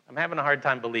having a hard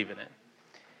time believing it.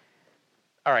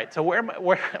 All right, so where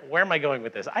am I going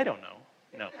with this? I don't know.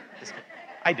 No,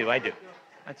 I do.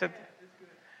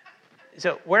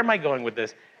 So where am I going with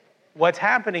this? What's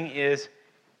happening is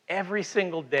every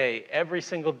single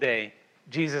day,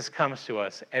 Jesus comes to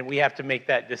us, and we have to make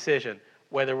that decision,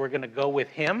 whether we're going to go with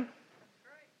him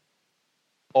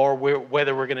or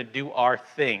whether we're going to do our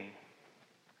thing.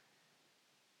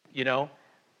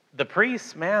 The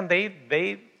priests, man,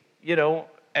 they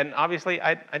and obviously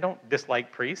I don't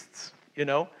dislike priests,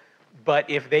 but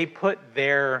if they put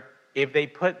their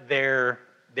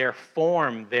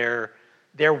form,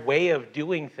 their way of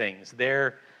doing things,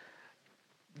 their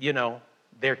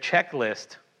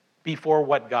checklist before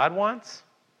what God wants,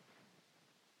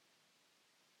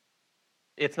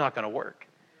 it's not going to work.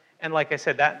 And like I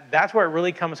said, that's where it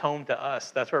really comes home to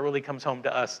us.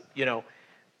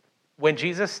 When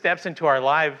Jesus steps into our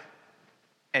life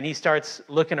and he starts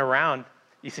looking around,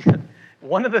 you see,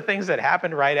 one of the things that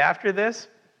happened right after this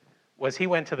was he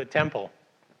went to the temple.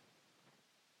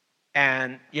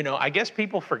 And, I guess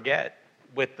people forget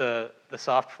with the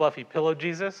soft, fluffy pillow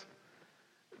Jesus,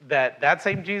 that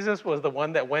same Jesus was the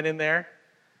one that went in there.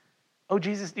 Oh,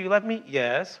 Jesus, do you love me?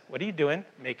 Yes. What are you doing?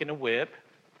 Making a whip.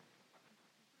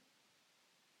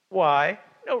 Why?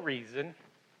 No reason.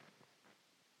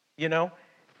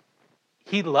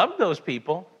 He loved those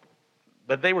people,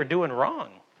 but they were doing wrong.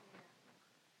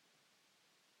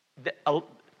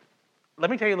 Let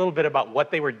me tell you a little bit about what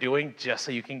they were doing just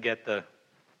so you can get the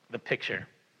picture.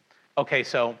 Okay,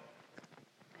 so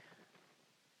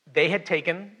they had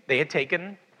taken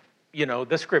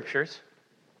the scriptures,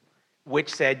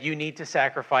 which said you need to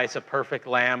sacrifice a perfect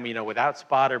lamb, without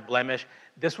spot or blemish.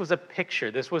 This was a picture.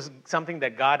 This was something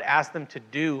that God asked them to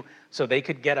do so they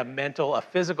could get a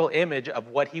physical image of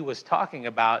what he was talking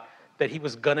about that he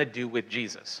was going to do with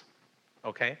Jesus.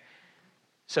 Okay?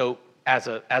 So as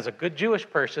a good Jewish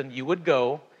person, you would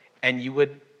go and you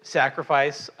would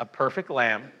sacrifice a perfect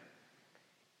lamb,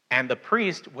 and the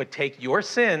priest would take your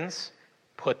sins,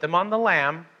 put them on the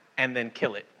lamb, and then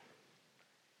kill it.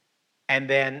 And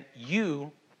then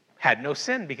you had no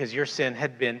sin because your sin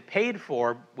had been paid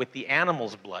for with the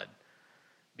animal's blood,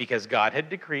 because God had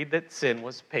decreed that sin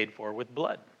was paid for with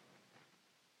blood.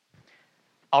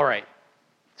 All right,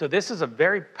 so this is a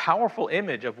very powerful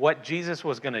image of what Jesus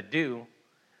was going to do,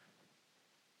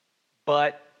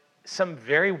 but some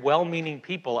very well-meaning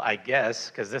people, I guess,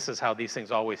 because this is how these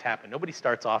things always happen. Nobody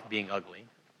starts off being ugly.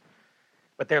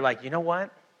 But they're like, you know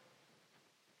what?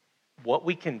 What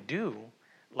we can do,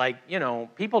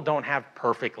 people don't have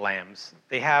perfect lambs.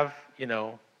 They have,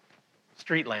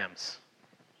 street lambs,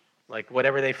 like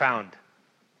whatever they found.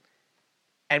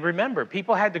 And remember,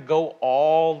 people had to go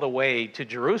all the way to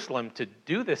Jerusalem to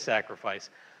do this sacrifice.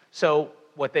 So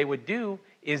what they would do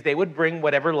is they would bring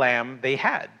whatever lamb they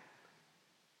had.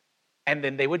 And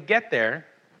then they would get there,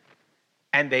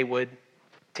 and they would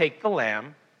take the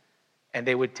lamb, and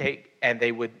they would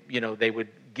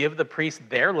give the priest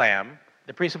their lamb.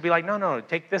 The priest would be like, no,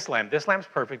 take this lamb. This lamb's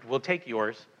perfect. We'll take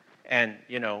yours, and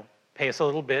pay us a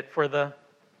little bit for the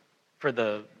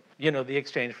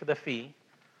exchange for the fee.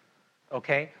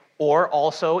 Okay? Or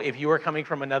also, if you were coming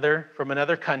from another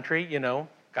country,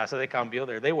 casa de cambio,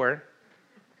 there they were.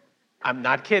 I'm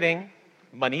not kidding.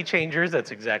 Money changers,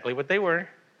 that's exactly what they were.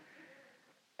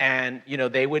 And,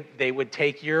 they would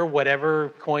take your whatever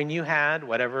coin you had,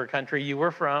 whatever country you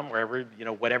were from,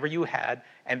 whatever you had,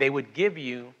 and they would give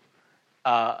you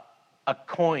a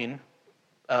coin,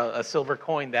 a silver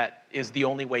coin that is the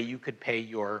only way you could pay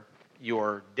your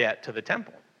your debt to the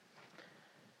temple.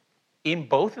 In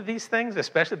both of these things,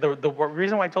 especially the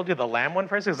reason why I told you the lamb one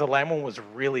first is the lamb one was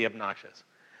really obnoxious.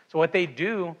 So what they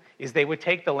do is they would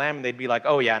take the lamb and they'd be like,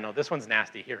 oh yeah, no, this one's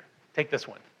nasty. Here, take this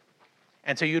one.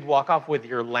 And so you'd walk off with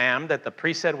your lamb that the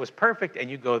priest said was perfect, and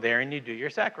you go there and you do your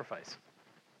sacrifice.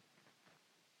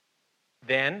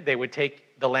 Then they would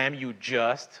take the lamb you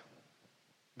just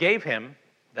gave him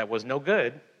that was no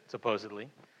good, supposedly.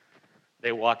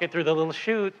 They walk it through the little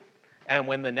chute, and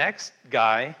when the next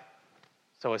guy,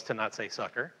 so as to not say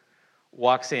sucker,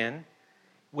 walks in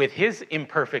with his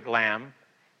imperfect lamb,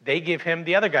 they give him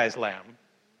the other guy's lamb.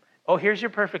 Oh, here's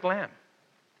your perfect lamb.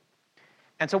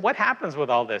 And so what happens with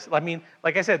all this? I mean,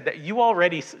 like I said, you're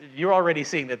already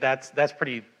seeing that that's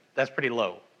pretty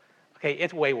low. Okay,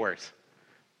 it's way worse.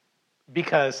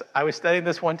 Because I was studying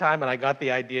this one time and I got the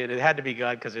idea, it had to be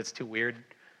God because it's too weird.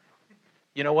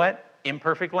 You know what?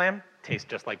 Imperfect lamb tastes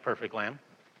just like perfect lamb.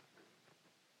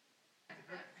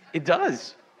 It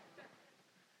does.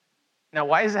 Now,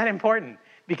 why is that important?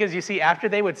 Because you see, after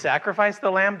they would sacrifice the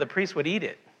lamb, the priest would eat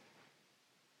it.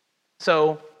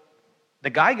 So the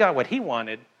guy got what he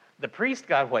wanted. The priest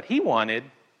got what he wanted.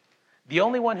 The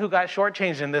only one who got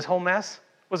shortchanged in this whole mess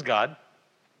was God.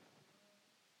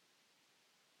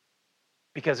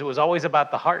 Because it was always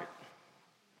about the heart.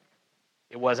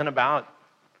 It wasn't about,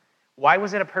 why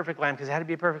was it a perfect lamb? Because it had to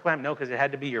be a perfect lamb? No, because it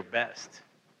had to be your best.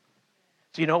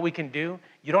 So you know what we can do?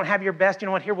 You don't have your best. You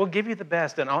know what? Here, we'll give you the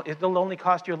best, and it'll only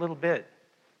cost you a little bit.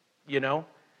 You know?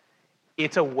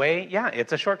 It's a way, yeah,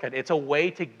 it's a shortcut. It's a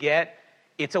way to get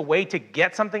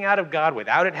something out of God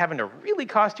without it having to really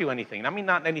cost you anything. I mean,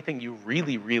 not anything you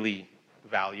really, really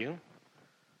value.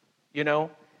 You know?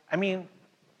 I mean,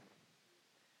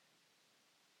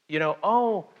 you know,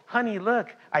 oh, honey, look,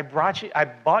 I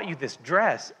bought you this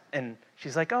dress. And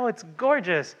she's like, oh, it's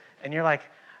gorgeous. And you're like,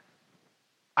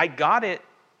 I got it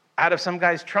out of some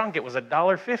guy's trunk. It was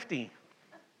 $1.50.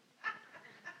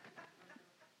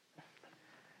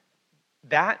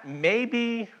 That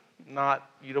may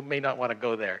not want to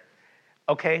go there.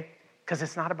 Okay? Because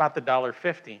it's not about the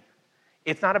 $1.50.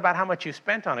 It's not about how much you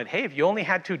spent on it. Hey, if you only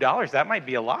had $2, that might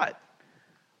be a lot.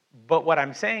 But what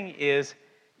I'm saying is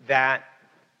that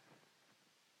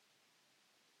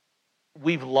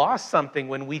we've lost something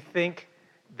when we think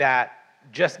that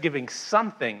just giving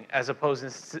something as opposed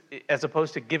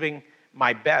to giving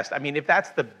my best. I mean, if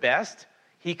that's the best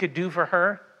he could do for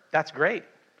her, that's great.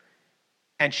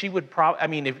 And she would probably, I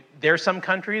mean, if there's some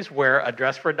countries where a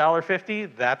dress for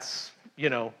 $1.50, that's, you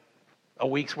know, a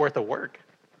week's worth of work.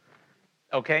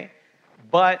 Okay?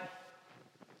 But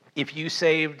if you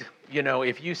saved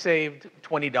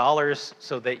 $20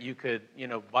 so that you could, you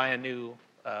know, buy a new,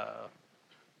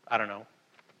 I don't know,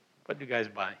 what do you guys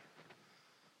buy?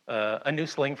 A new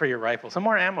sling for your rifle, some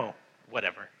more ammo,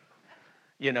 whatever.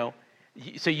 You know,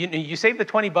 so you save the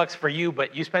 $20 for you,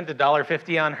 but you spent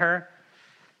 $1.50 on her.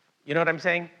 You know what I'm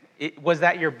saying? Was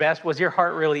that your best? Was your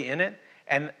heart really in it?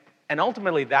 And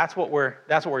ultimately, that's what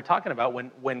we're talking about.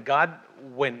 When God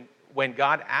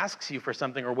asks you for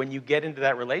something, or when you get into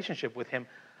that relationship with Him,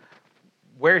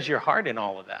 where's your heart in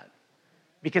all of that?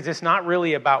 Because it's not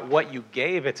really about what you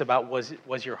gave; it's about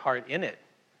was your heart in it.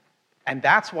 And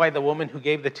that's why the woman who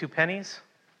gave the 2 pennies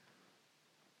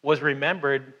was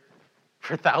remembered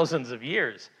for thousands of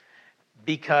years,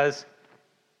 because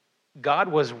God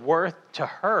was worth to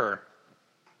her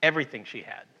everything she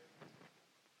had.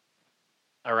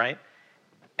 All right?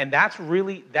 And that's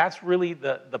really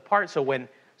the part. So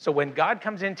when God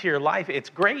comes into your life,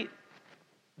 it's great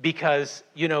because,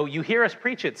 you know, you hear us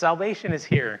preach it. Salvation is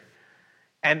here.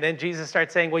 And then Jesus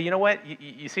starts saying, well, you know what?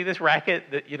 You see this racket,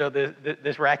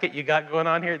 this racket you got going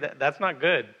on here? That's not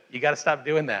good. You got to stop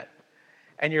doing that.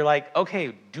 And you're like,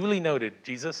 okay, duly noted,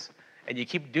 Jesus. And you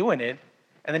keep doing it.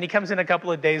 And then he comes in a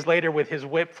couple of days later with his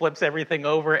whip, flips everything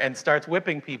over, and starts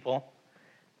whipping people.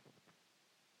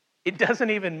 It doesn't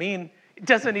even mean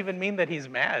that he's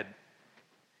mad.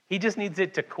 He just needs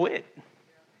it to quit.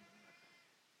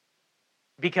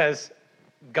 Because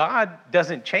God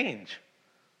doesn't change.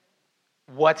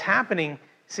 What's happening,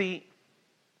 see,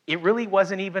 it really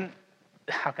wasn't even,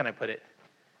 how can I put it?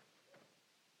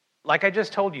 Like I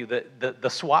just told you, the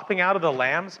swapping out of the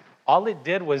lambs, all it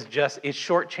did was it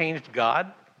shortchanged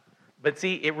God. But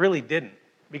see, it really didn't.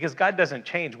 Because God doesn't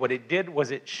change. What it did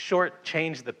was it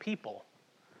shortchanged the people.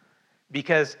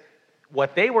 Because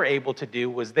what they were able to do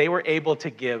was they were able to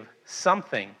give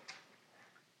something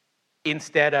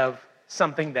instead of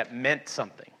something that meant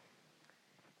something.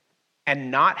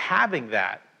 And not having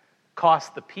that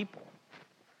cost the people.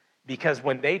 Because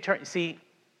when they see,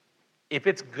 if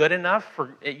it's good enough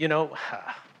for, you know,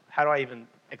 how do I even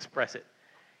express it?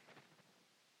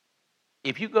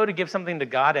 If you go to give something to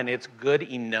God and it's good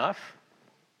enough,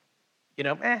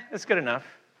 it's good enough,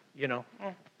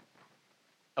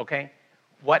 okay?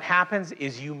 What happens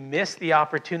is you miss the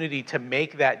opportunity to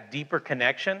make that deeper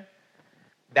connection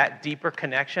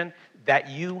that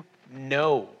you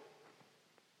know.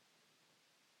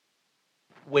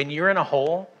 When you're in a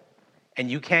hole and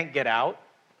you can't get out,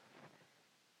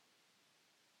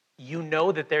 you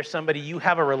know that there's somebody, you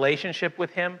have a relationship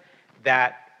with him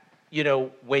that,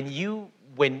 when you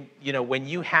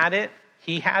had it,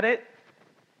 he had it,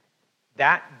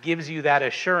 that gives you that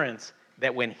assurance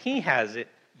that when he has it,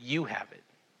 you have it.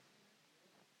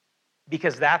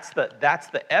 Because that's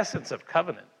the essence of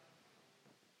covenant.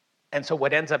 And so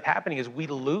what ends up happening is we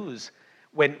lose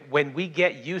when we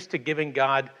get used to giving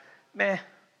God,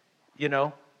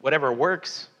 whatever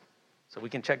works, so we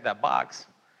can check that box.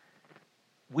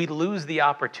 We lose the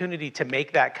opportunity to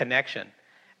make that connection.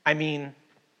 I mean,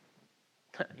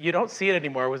 you don't see it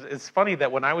anymore. It's funny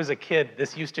that when I was a kid,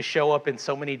 this used to show up in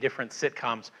so many different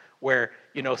sitcoms where,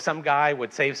 some guy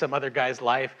would save some other guy's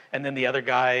life, and then the other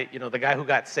guy, the guy who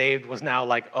got saved was now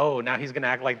like, oh, now he's going to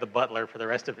act like the butler for the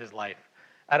rest of his life.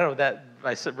 I don't know, that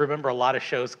I remember a lot of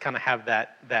shows kind of have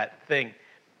that thing.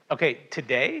 Okay,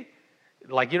 today,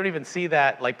 like you don't even see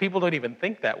that, like people don't even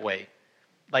think that way.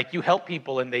 Like you help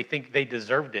people and they think they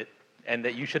deserved it and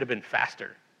that you should have been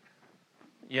faster,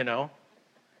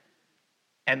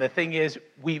 And the thing is,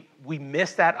 we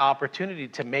miss that opportunity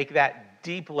to make that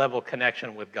deep level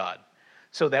connection with God.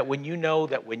 So that when you know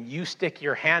that when you stick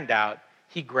your hand out,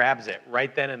 he grabs it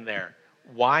right then and there.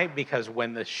 Why? Because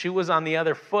when the shoe was on the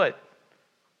other foot,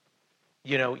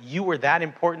 you were that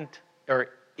important, or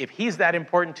if he's that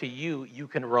important to you, you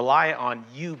can rely on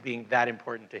you being that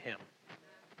important to him.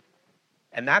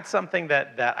 And that's something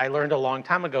that I learned a long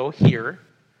time ago here.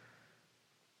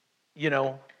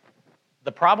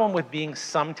 The problem with being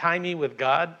sometimey with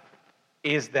God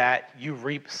is that you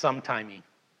reap sometimey.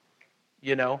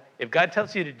 If God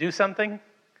tells you to do something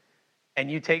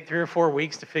and you take 3 or 4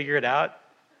 weeks to figure it out,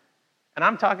 and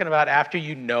I'm talking about after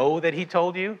you know that he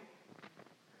told you,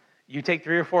 you take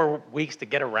 3 or 4 weeks to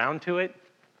get around to it,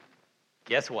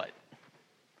 guess what?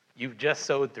 You've just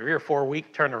sowed 3 or 4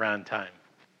 week turnaround time.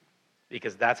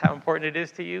 Because that's how important it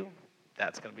is to you,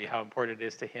 that's going to be how important it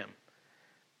is to him.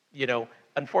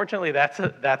 Unfortunately, that's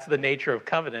the nature of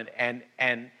covenant,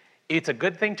 and it's a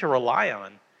good thing to rely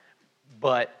on,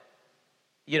 but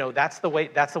that's the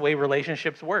way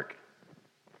relationships work.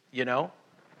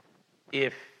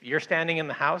 If you're standing in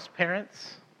the house,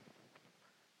 parents,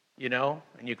 and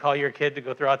you call your kid to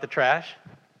go throw out the trash,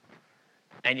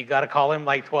 and you got to call him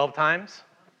like 12 times,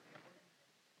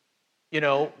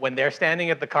 when they're standing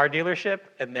at the car dealership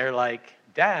and they're like,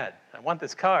 Dad, I want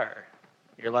this car.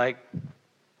 You're like,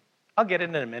 I'll get it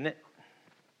in a minute.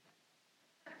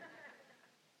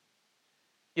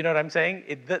 You know what I'm saying?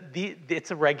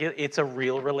 It's a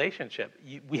real relationship.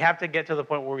 We have to get to the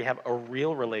point where we have a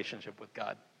real relationship with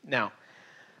God. Now,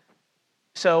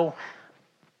 so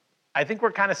I think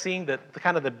we're kind of seeing the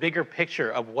bigger picture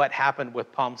of what happened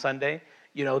with Palm Sunday.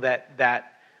 That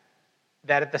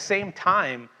at the same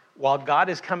time, while God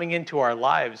is coming into our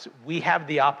lives, we have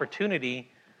the opportunity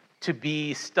to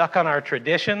be stuck on our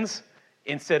traditions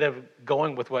instead of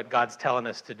going with what God's telling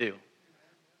us to do.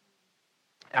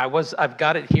 I've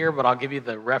got it here, but I'll give you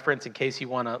the reference in case you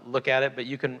want to look at it. But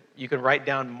you can write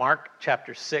down Mark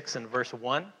chapter 6 and verse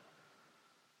 1.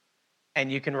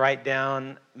 And you can write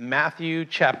down Matthew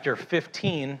chapter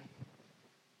 15,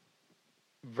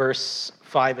 verse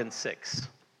 5 and 6.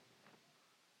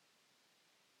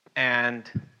 And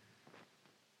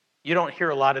you don't hear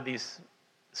a lot of these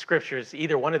scriptures,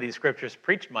 either one of these scriptures,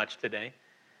 preached much today.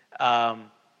 The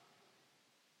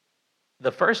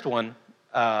first one,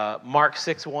 Mark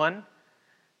 6:1,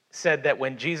 said that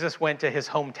when Jesus went to his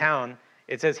hometown,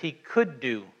 it says he could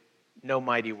do no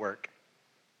mighty work.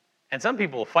 And some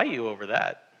people will fight you over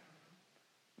that,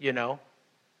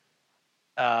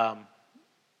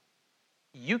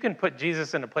 You can put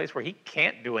Jesus in a place where he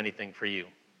can't do anything for you.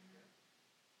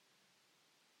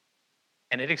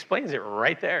 And it explains it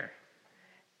right there.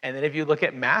 And then if you look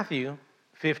at Matthew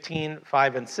 15,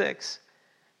 5 and 6,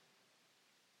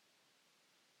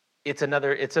 it's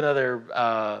another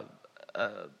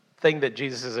thing that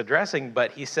Jesus is addressing,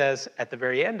 but he says at the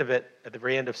very end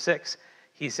of 6,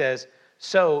 he says,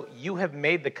 so you have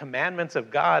made the commandments of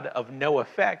God of no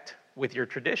effect with your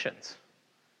traditions.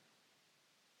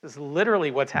 This is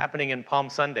literally what's happening in Palm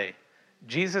Sunday.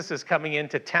 Jesus is coming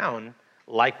into town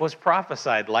like was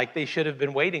prophesied, like they should have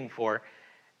been waiting for,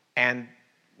 and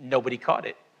nobody caught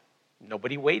it.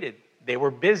 Nobody waited. They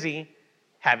were busy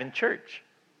having church.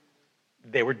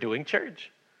 They were doing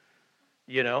church.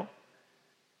 you know?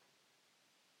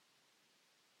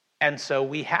 And so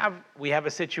we have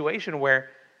a situation where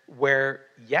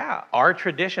yeah, our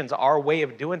traditions, our way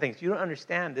of doing things, you don't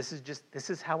understand. This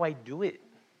is how I do it.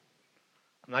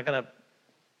 I'm not gonna.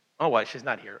 Oh, what? She's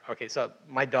not here. Okay, so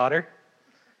my daughter.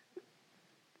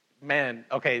 Man,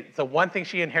 okay. So one thing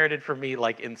she inherited from me,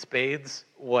 like in spades,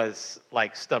 was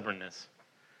like stubbornness.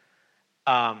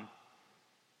 And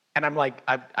I'm like,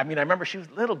 I mean, I remember she was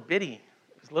little bitty.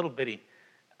 It was little bitty.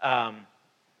 And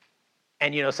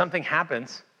something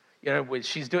happens. What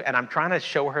she's doing, and I'm trying to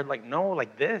show her, like, no,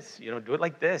 like this, do it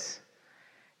like this.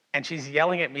 And she's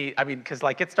yelling at me, I mean, because,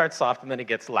 like, it starts soft and then it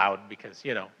gets loud because,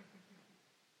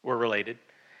 we're related.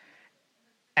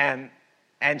 And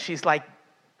she's like,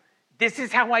 this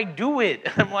is how I do it.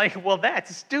 And I'm like, well,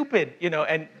 that's stupid,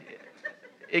 and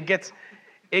it gets,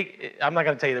 I'm not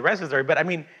going to tell you the rest of the story, but, I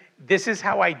mean, this is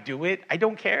how I do it. I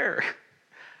don't care.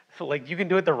 So, like, you can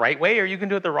do it the right way or you can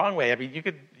do it the wrong way. I mean,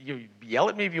 you yell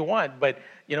at me if you want, but,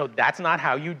 that's not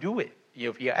how you do it.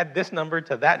 If you add this number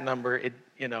to that number,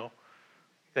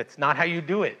 that's not how you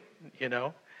do it,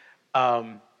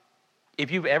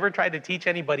 If you've ever tried to teach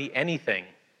anybody anything,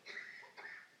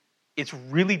 it's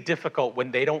really difficult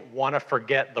when they don't want to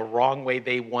forget the wrong way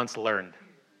they once learned.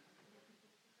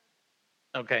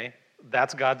 Okay?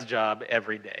 That's God's job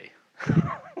every day.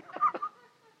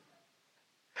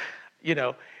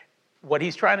 What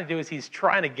he's trying to do is he's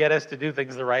trying to get us to do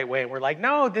things the right way. And we're like,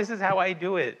 no, this is how I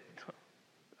do it.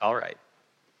 All right.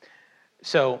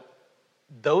 So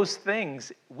those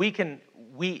things,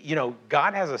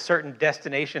 God has a certain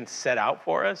destination set out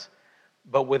for us,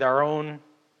 but with our own,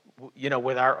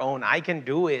 I can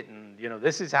do it, and,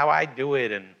 this is how I do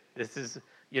it, and this is,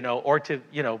 or to,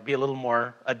 be a little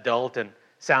more adult and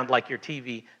sound like your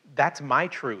TV. That's my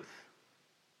truth.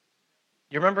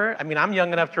 You remember? I mean, I'm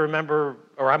young enough to remember,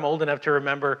 or I'm old enough to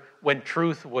remember when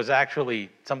truth was actually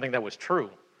something that was true.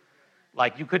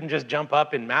 Like, you couldn't just jump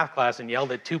up in math class and yell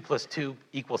that 2 + 2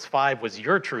 = 5 was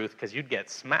your truth, because you'd get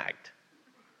smacked.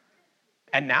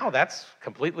 And now that's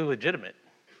completely legitimate.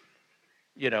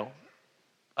 The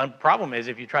problem is,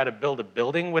 if you try to build a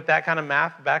building with that kind of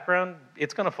math background,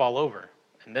 it's going to fall over.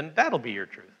 And then that'll be your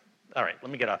truth. All right, let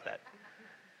me get off that.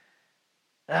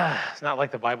 It's not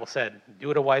like the Bible said, do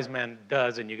what a wise man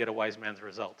does and you get a wise man's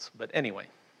results. But anyway,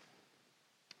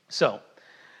 so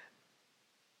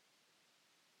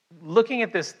looking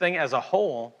at this thing as a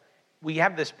whole, we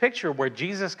have this picture where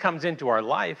Jesus comes into our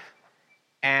life,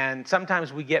 and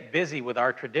sometimes we get busy with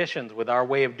our traditions, with our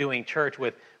way of doing church,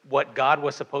 with what God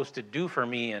was supposed to do for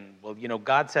me, and, well,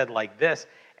 God said like this.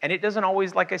 And it doesn't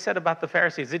always, like I said about the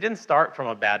Pharisees, it didn't start from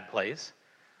a bad place,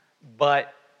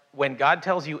 but when God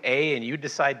tells you A and you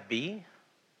decide B,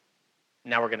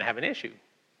 now we're going to have an issue,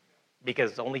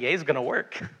 because only A is going to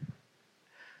work,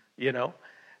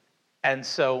 And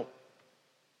so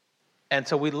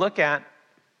we look at,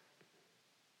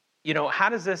 how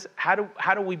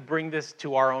do we bring this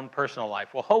to our own personal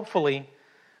life? Well,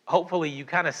 hopefully you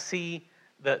kind of see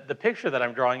the picture that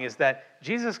I'm drawing is that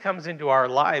Jesus comes into our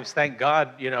lives, thank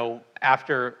God,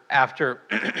 after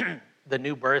the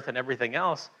new birth and everything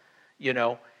else,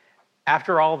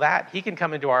 after all that, he can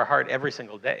come into our heart every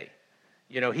single day.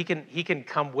 He can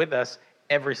come with us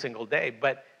every single day.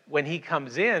 But when he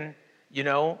comes in,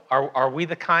 are we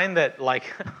the kind that, like,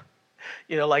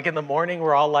 like in the morning,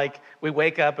 we're all like, we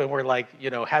wake up and we're like,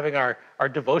 having our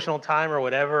devotional time or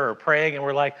whatever, or praying, and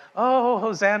we're like, oh,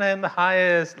 Hosanna in the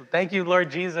highest. Thank you,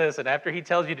 Lord Jesus. And after he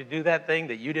tells you to do that thing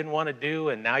that you didn't want to do,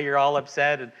 and now you're all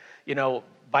upset, and,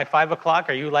 by 5 o'clock,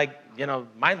 are you like,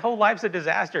 my whole life's a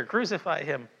disaster, crucify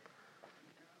him?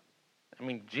 I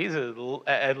mean, Jesus,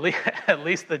 at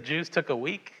least the Jews took a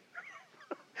week.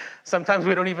 Sometimes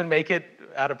we don't even make it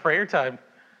out of prayer time,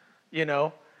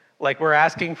 Like, we're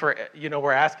asking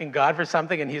God for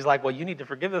something, and he's like, well, you need to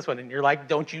forgive this one. And you're like,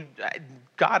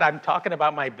 God, I'm talking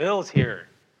about my bills here.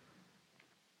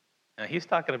 Now, he's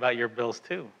talking about your bills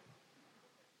too.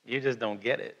 You just don't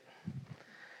get it.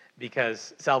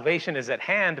 Because salvation is at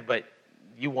hand, but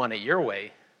you want it your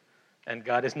way. And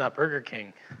God is not Burger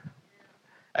King.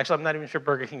 Actually, I'm not even sure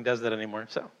Burger King does that anymore.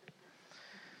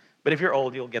 But if you're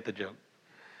old, you'll get the joke.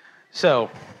 So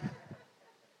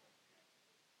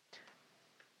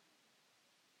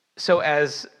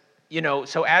as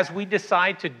we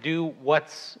decide to do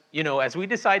as we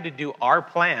decide to do our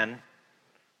plan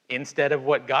instead of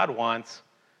what God wants,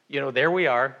 there we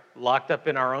are, locked up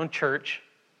in our own church,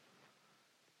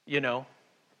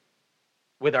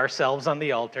 with ourselves on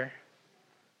the altar.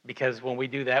 Because when we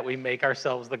do that, we make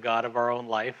ourselves the God of our own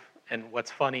life. And what's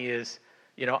funny is,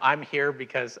 I'm here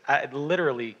because I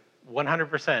literally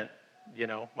 100%,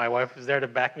 my wife is there to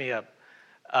back me up.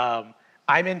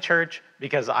 I'm in church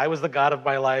because I was the God of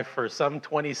my life for some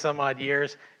 20 some odd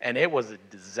years, and it was a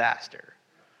disaster.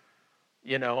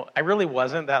 I really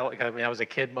wasn't that. I was a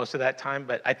kid most of that time,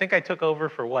 but I think I took over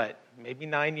for what, maybe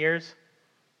 9 years.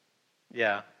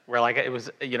 Yeah, where it was,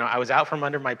 I was out from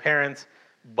under my parents,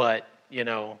 but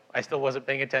I still wasn't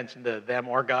paying attention to them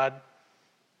or God.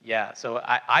 Yeah, so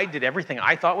I did everything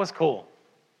I thought was cool.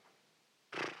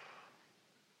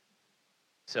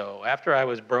 So after I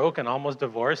was broke and almost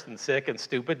divorced and sick and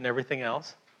stupid and everything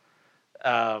else,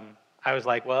 I was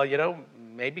like, well,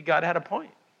 maybe God had a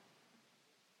point.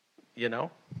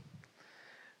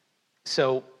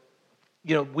 So,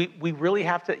 we really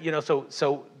have to,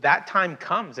 so that time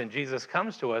comes and Jesus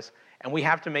comes to us, and we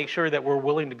have to make sure that we're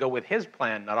willing to go with his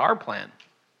plan, not our plan.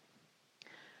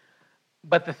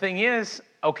 But the thing is,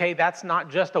 okay, that's not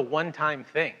just a one-time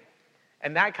thing.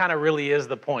 And that kind of really is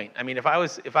the point. I mean, if I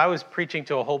was preaching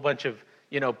to a whole bunch of,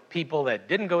 people that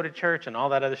didn't go to church and all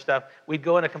that other stuff, we'd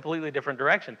go in a completely different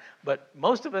direction. But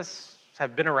most of us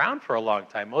have been around for a long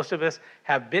time. Most of us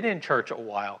have been in church a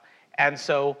while. And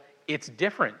so it's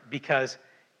different because,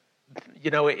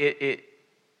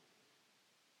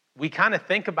 we kind of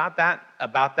think about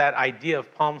that idea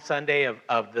of Palm Sunday,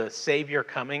 of the Savior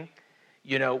coming.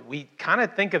 We kind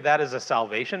of think of that as a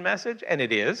salvation message, and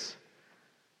it is.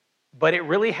 But it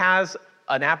really has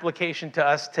an application to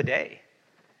us today.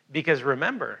 Because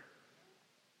remember,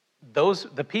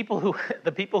 the people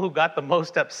who got the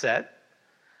most upset,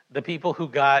 the people who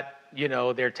got,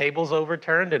 their tables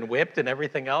overturned and whipped and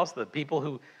everything else, the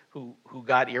people who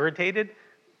got irritated,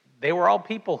 they were all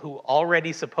people who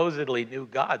already supposedly knew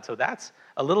God. So that's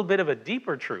a little bit of a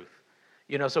deeper truth.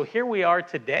 So here we are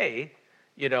today,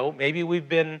 maybe we've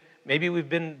been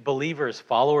believers,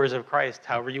 followers of Christ,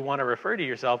 however you want to refer to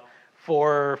yourself,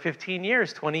 for 15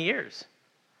 years, 20 years,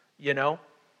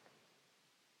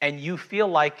 and you feel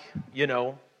like,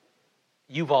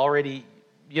 you've already,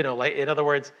 like, in other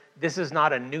words, this is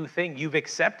not a new thing. You've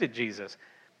accepted Jesus.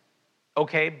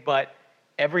 Okay, but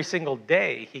every single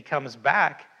day he comes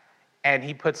back and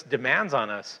he puts demands on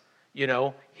us.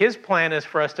 His plan is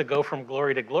for us to go from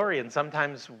glory to glory, and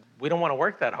sometimes we don't want to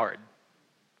work that hard,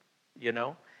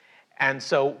 And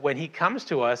so when he comes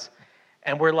to us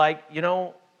and we're like,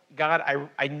 God,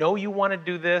 I know you want to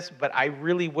do this, but I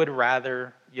really would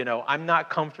rather, I'm not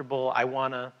comfortable. I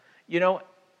want to,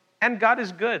 and God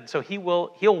is good. So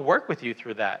he'll work with you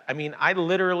through that. I mean, I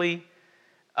literally,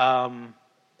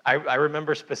 I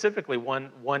remember specifically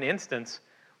one instance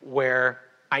where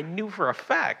I knew for a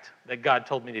fact that God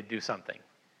told me to do something.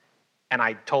 And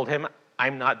I told him,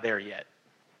 I'm not there yet.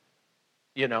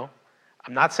 I'm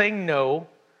not saying no,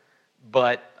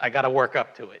 but I got to work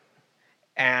up to it.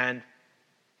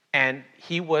 And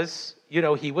he was,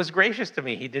 he was gracious to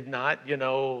me. He did not,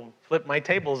 flip my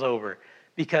tables over.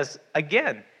 Because,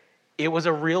 again, it was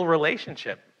a real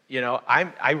relationship.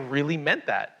 I really meant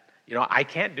that. I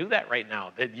can't do that right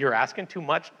now. That you're asking too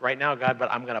much right now, God, but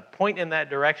I'm going to point in that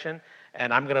direction,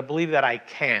 and I'm going to believe that I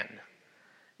can.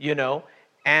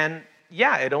 And,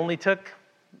 yeah, it only took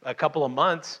a couple of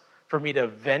months for me to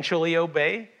eventually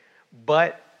obey.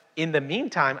 But in the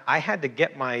meantime, I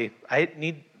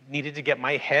needed to get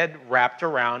my head wrapped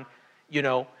around,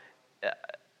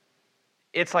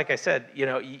 it's like I said,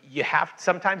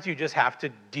 sometimes you just have to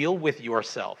deal with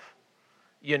yourself,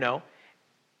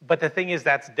 But the thing is,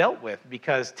 that's dealt with,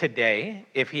 because today,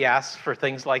 if he asks for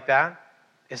things like that,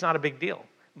 it's not a big deal.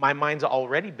 My mind's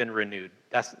already been renewed.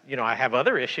 That's, I have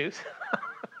other issues,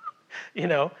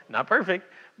 not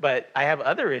perfect, but I have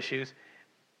other issues.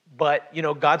 But,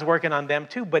 God's working on them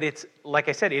too. But it's, like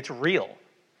I said, it's real.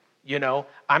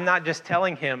 I'm not just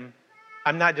telling him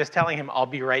I'll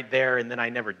be right there and then I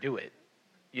never do it.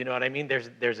 You know what I mean?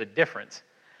 There's a difference.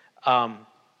 And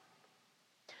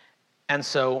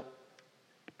so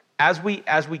as we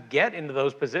get into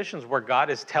those positions where God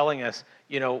is telling us,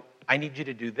 I need you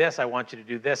to do this, I want you to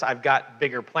do this, I've got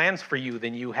bigger plans for you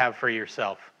than you have for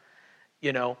yourself.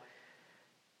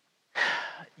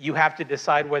 You have to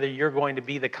decide whether you're going to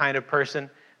be the kind of person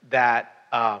that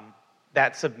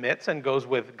submits and goes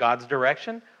with God's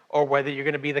direction, or whether you're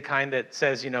going to be the kind that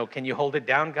says, can you hold it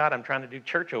down, God? I'm trying to do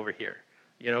church over here.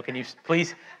 Can you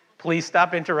please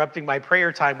stop interrupting my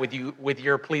prayer time with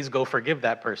your please go forgive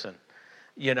that person.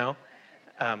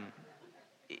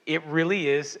 It really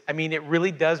is. I mean, it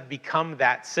really does become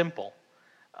that simple.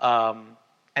 And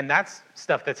that's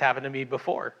stuff that's happened to me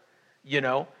before,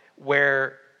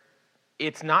 where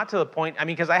it's not to the point,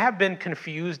 because I have been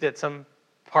confused at some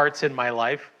parts in my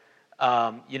life,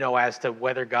 as to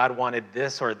whether God wanted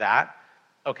this or that,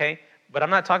 okay? But I'm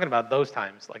not talking about those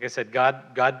times. Like I said, God,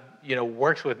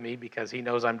 works with me because he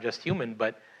knows I'm just human.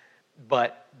 But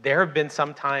there have been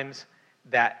some times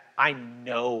that I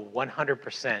know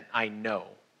 100%, I know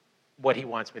what he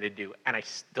wants me to do, and I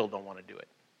still don't want to do it.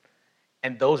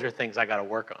 And those are things I got to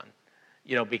work on,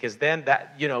 because then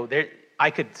I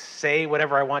could say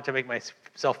whatever I want to make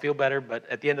myself feel better, but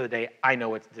at the end of the day, I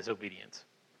know it's disobedience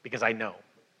because I know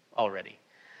already.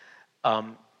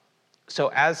 So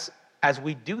as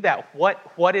we do that,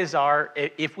 what is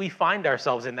if we find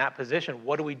ourselves in that position,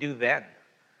 what do we do then?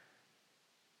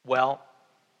 Well,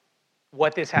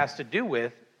 what this has to do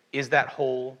with is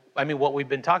what we've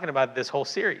been talking about this whole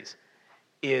series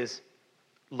is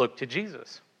look to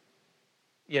Jesus.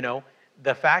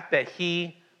 The fact that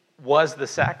he was the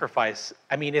sacrifice,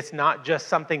 it's not just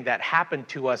something that happened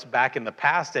to us back in the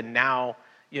past and now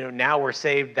we're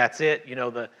saved, that's it.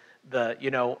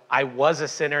 I was a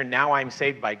sinner, now I'm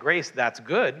saved by grace, that's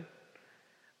good.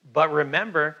 But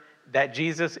remember that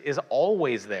Jesus is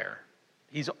always there.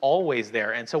 He's always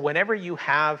there. And so whenever you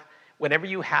have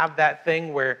that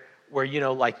thing where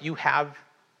you have,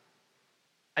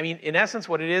 in essence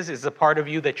what it is a part of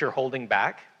you that you're holding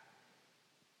back,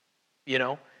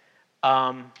 I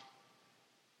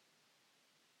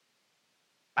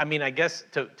guess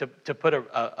to put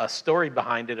a story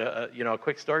behind it, a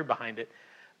quick story behind it,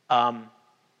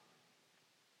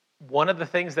 one of the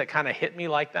things that kind of hit me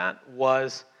like that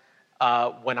was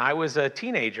when I was a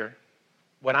teenager.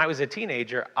 When I was a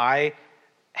teenager, I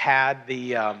had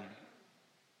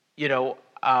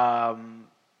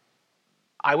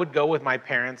I would go with my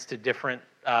parents to different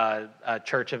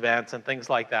church events and things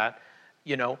like that,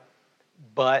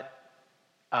 but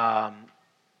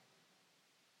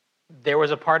there was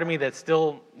a part of me that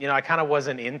still, I kind of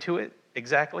wasn't into it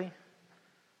exactly.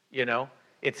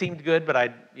 It seemed good, but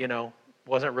I,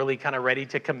 wasn't really kind of ready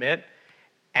to commit.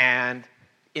 And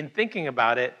in thinking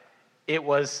about it, it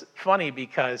was funny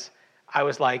because I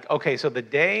was like, okay, so the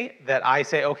day that I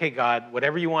say, okay, God,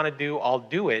 whatever you want to do, I'll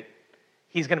do it,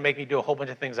 he's going to make me do a whole bunch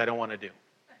of things I don't want to do.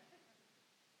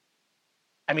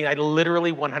 I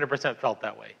literally 100% felt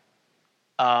that way.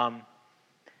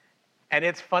 And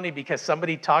it's funny because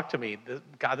somebody talked to me,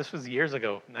 this was years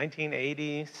ago,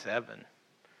 1987.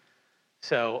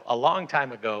 So a long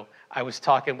time ago, I was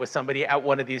talking with somebody at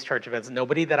one of these church events,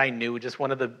 nobody that I knew, just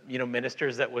one of the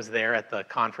ministers that was there at the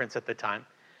conference at the time.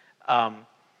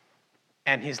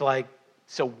 And he's like,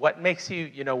 so what makes you,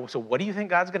 so what do you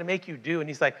think God's going to make you do? And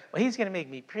he's like, well, he's going to make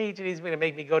me preach, and he's going to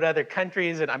make me go to other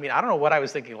countries. And I don't know what I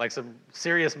was thinking, like some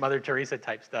serious Mother Teresa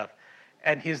type stuff.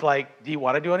 And he's like, do you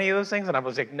want to do any of those things? And I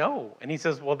was like, no. And he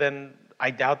says, well, then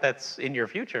I doubt that's in your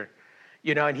future.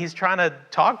 And he's trying to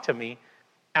talk to me.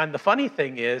 And the funny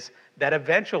thing is that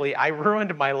eventually I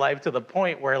ruined my life to the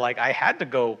point where I had to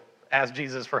go ask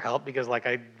Jesus for help because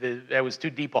I was too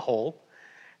deep a hole.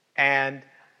 And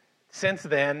since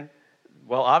then,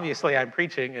 well, obviously I'm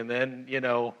preaching, and then,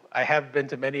 I have been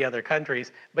to many other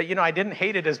countries, but, I didn't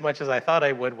hate it as much as I thought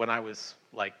I would when I was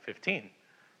 15,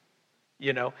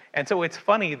 And so it's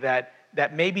funny that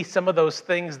maybe some of those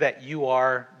things that you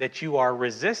are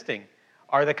resisting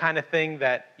are the kind of thing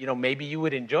that, maybe you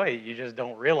would enjoy it. You just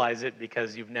don't realize it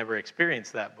because you've never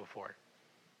experienced that before.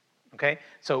 Okay?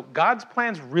 So God's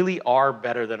plans really are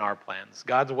better than our plans.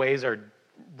 God's ways are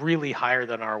really higher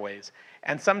than our ways.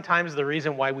 And sometimes the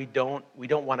reason why we don't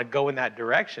want to go in that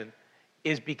direction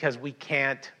is because we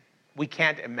can't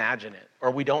imagine it,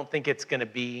 or we don't think it's going to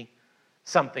be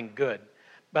something good.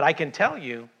 But I can tell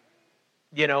you,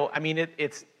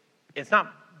 it's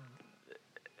not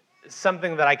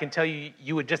something that I can tell you,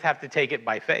 you would just have to take it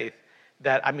by faith.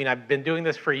 That, I've been doing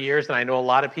this for years, and I know a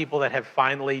lot of people that have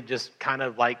finally just kind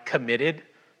of committed,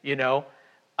 and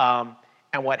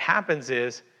what happens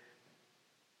is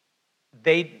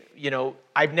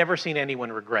I've never seen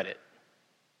anyone regret it.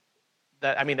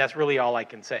 That's really all I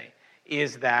can say,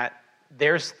 is that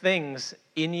there's things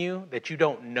in you that you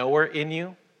don't know are in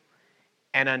you,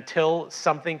 and until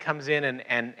something comes in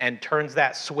and turns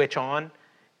that switch on,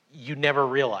 you never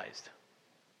realized.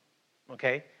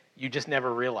 Okay? You just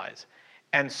never realize.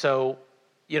 And so,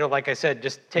 like I said,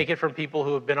 just take it from people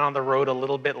who have been on the road a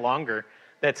little bit longer,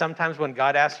 that sometimes when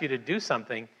God asks you to do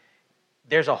something,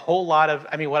 there's a whole lot of,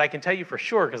 what I can tell you for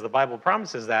sure, because the Bible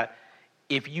promises that,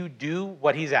 if you do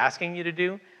what he's asking you to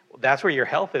do, that's where your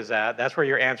health is at, that's where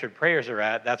your answered prayers are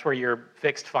at, that's where your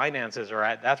fixed finances are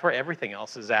at, that's where everything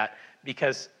else is at,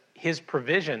 because his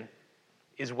provision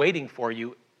is waiting for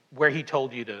you where he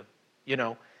told you to,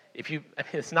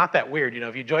 it's not that weird,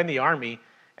 if you join the army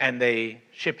and they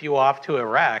ship you off to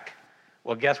Iraq,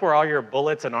 well, guess where all your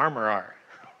bullets and armor are?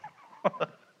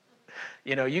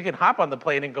 You can hop on the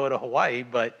plane and go to Hawaii,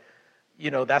 but,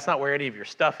 that's not where any of your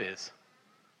stuff is.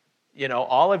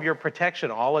 All of your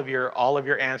protection, all of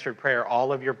your answered prayer,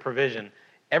 all of your provision,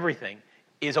 everything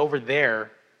is over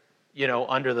there,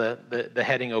 under the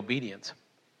heading obedience.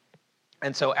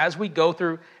 And so as we go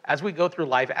through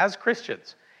life as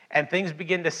Christians, and things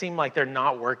begin to seem like they're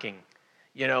not working,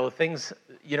 things,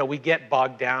 we get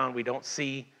bogged down. We don't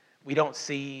see,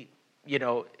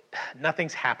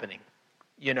 nothing's happening.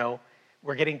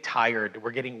 We're getting tired.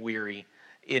 We're getting weary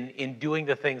in doing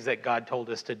the things that God told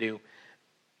us to do.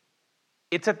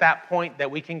 It's at that point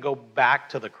that we can go back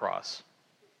to the cross.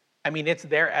 I mean, it's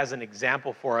there as an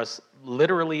example for us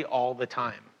literally all the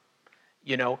time.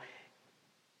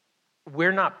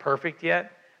 We're not perfect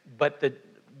yet, but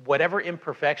whatever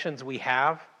imperfections we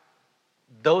have,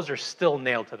 those are still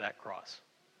nailed to that cross.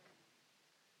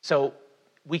 So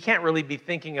we can't really be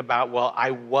thinking about, well,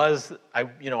 I was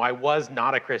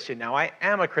not a Christian. Now I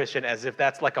am a Christian, as if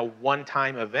that's like a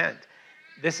one-time event.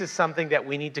 This is something that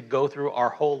we need to go through our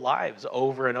whole lives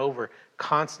over and over,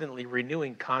 constantly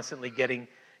renewing, constantly getting,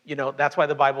 that's why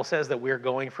the Bible says that we're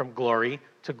going from glory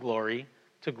to glory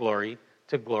to glory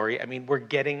to glory. I mean, we're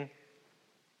getting,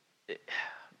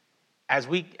 as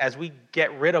we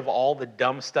get rid of all the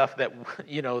dumb stuff that,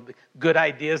 the good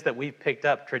ideas that we've picked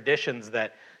up, traditions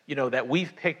that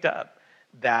we've picked up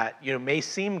that, may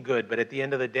seem good, but at the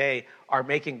end of the day are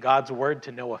making God's word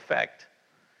to no effect.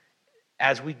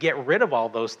 As we get rid of all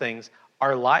those things,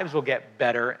 our lives will get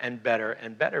better and better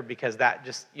and better, because that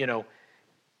just,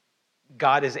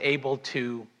 God is able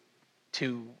to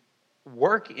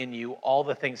work in you all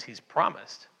the things he's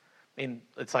promised. I mean,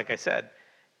 it's like I said,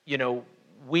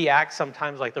 we act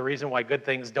sometimes like the reason why good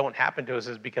things don't happen to us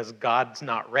is because God's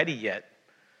not ready yet.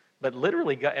 But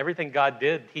literally, everything God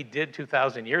did, he did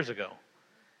 2,000 years ago.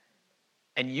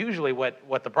 And usually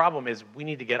what the problem is, we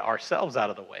need to get ourselves out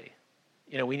of the way.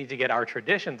 We need to get our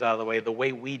traditions out of the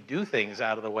way we do things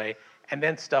out of the way, and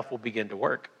then stuff will begin to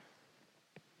work.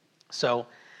 So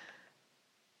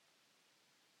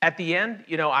at the end,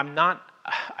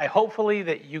 I hopefully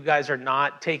that you guys are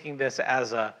not taking this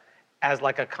as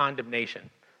like a condemnation.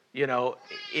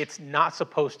 It's not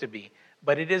supposed to be,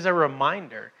 but it is a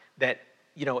reminder that,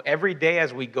 every day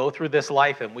as we go through this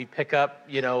life and we pick up,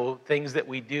 things that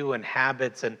we do and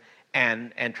habits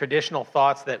and traditional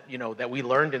thoughts that, that we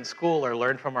learned in school or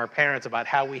learned from our parents about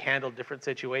how we handle different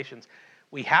situations,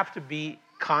 we have to be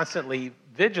constantly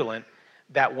vigilant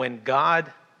that when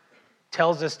God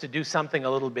tells us to do something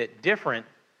a little bit different,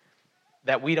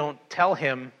 that we don't tell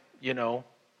him,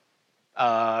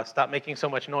 stop making so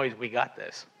much noise, we got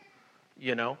this,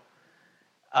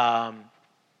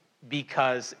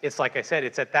 because it's like I said,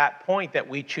 it's at that point that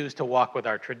we choose to walk with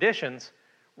our traditions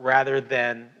rather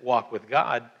than walk with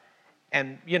God.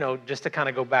 And, just to kind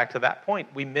of go back to that point,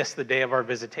 we missed the day of our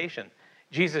visitation.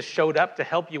 Jesus showed up to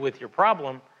help you with your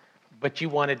problem, but you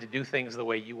wanted to do things the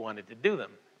way you wanted to do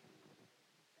them.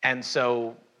 And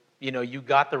so, you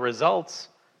got the results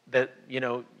that,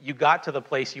 you got to the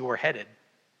place you were headed,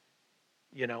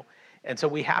 And so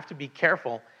we have to be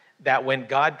careful that when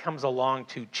God comes along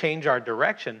to change our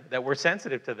direction, that we're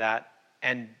sensitive to that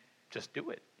and just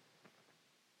do it.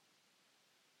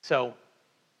 So,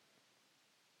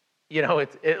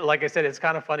 like I said, it's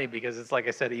kind of funny because it's like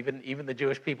I said, even the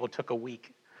Jewish people took a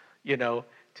week,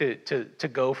 to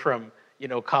go from,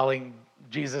 calling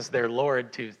Jesus their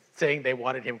Lord to saying they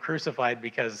wanted him crucified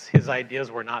because his ideas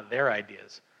were not their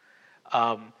ideas.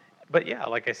 But yeah,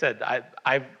 like I said,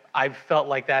 I've felt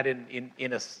like that in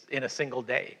a single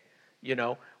day,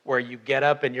 where you get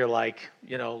up and you're like,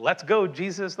 let's go,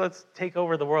 Jesus, let's take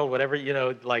over the world, whatever,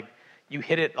 like you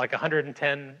hit it like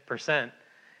 110%.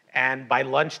 And by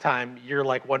lunchtime, you're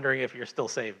like wondering if you're still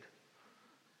saved.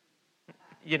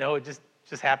 It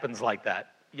just happens like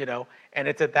that, And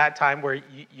it's at that time where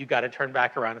you got to turn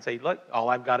back around and say, look, all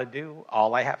I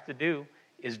have to do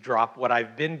is drop what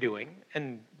I've been doing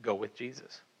and go with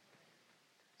Jesus.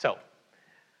 So,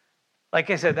 like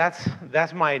I said,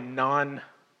 that's my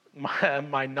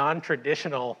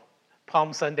non-traditional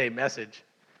Palm Sunday message.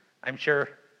 I'm sure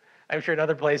in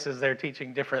other places they're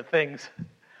teaching different things.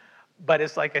 But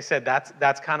it's like I said,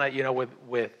 that's kind of,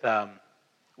 with the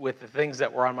things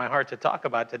that were on my heart to talk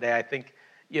about today. I think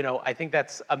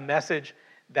that's a message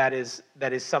that is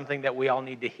something that we all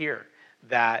need to hear.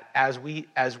 That as we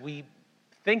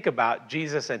think about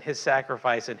Jesus and his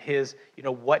sacrifice and his,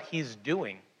 what he's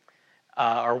doing,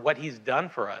 or what he's done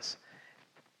for us,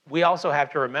 we also have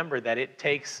to remember that it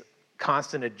takes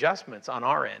constant adjustments on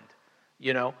our end.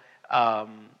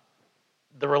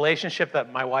 The relationship that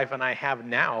my wife and I have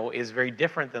now is very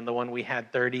different than the one we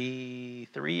had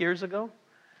 33 years ago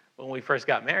when we first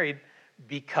got married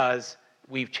because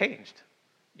we've changed.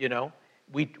 You know,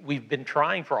 we've been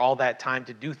trying for all that time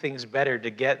to do things better, to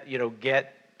get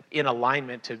in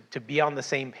alignment, to be on the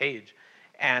same page,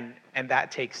 and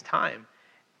that takes time.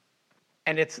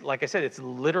 And it's, like I said, it's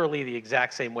literally the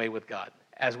exact same way with God.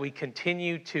 As we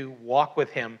continue to walk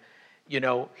with him,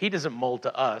 he doesn't mold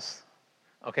to us,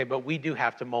 okay, but we do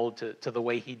have to mold to the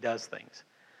way he does things.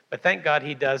 But thank God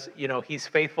he does, he's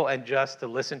faithful and just to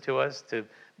listen to us, to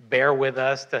bear with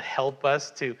us, to help us,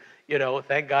 to,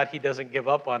 thank God he doesn't give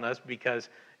up on us because,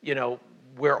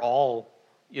 we're all,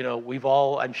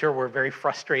 I'm sure we're very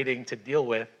frustrating to deal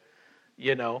with,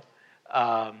 because,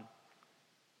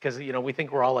 we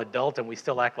think we're all adult and we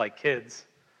still act like kids,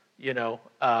 when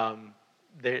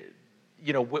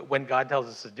God tells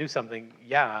us to do something,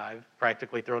 I've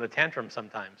practically thrown a tantrum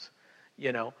sometimes,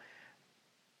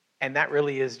 and that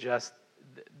really is just,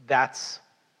 that's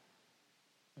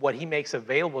what he makes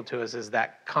available to us, is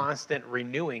that constant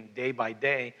renewing day by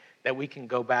day that we can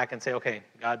go back and say, okay,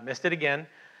 God, missed it again,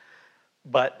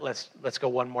 but let's go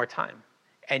one more time.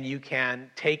 And you can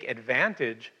take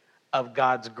advantage of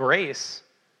God's grace.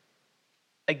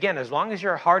 Again, as long as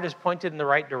your heart is pointed in the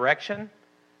right direction,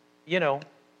 he'll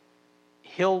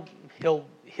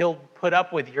put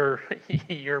up with your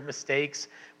your mistakes,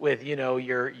 with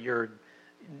your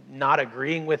not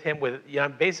agreeing with him, with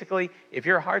basically, if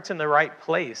your heart's in the right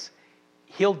place,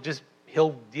 he'll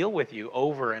deal with you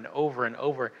over and over and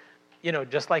over,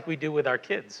 just like we do with our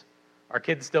kids. Our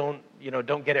kids don't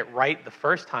get it right the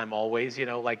first time always,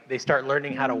 like they start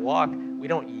learning how to walk. We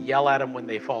don't yell at them when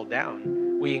they fall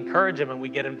down. We encourage them and we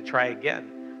get them to try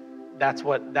again. That's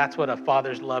what a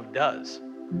father's love does.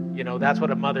 That's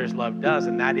what a mother's love does,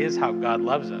 and that is how God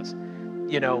loves us.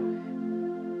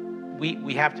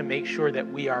 We have to make sure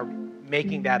that we are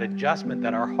making that adjustment,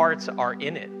 that our hearts are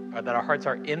in it, or that our hearts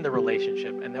are in the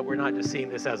relationship, and that we're not just seeing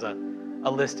this as a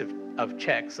list of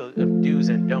checks, of do's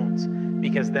and don'ts,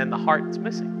 because then the heart's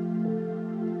missing.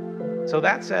 So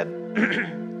that said,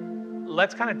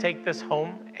 let's kind of take this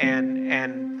home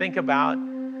and think about,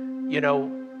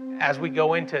 as we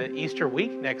go into Easter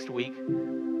week next week,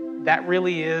 that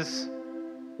really is,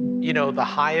 the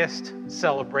highest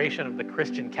celebration of the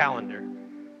Christian calendar.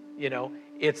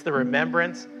 It's the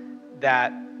remembrance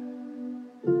that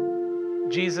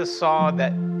Jesus saw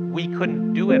that we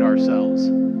couldn't do it ourselves.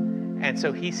 And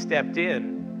so he stepped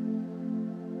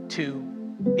in to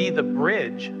be the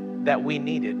bridge that we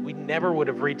needed. We never would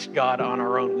have reached God on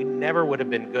our own. We never would have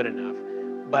been good enough.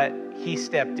 But he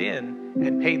stepped in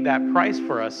and paid that price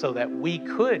for us so that we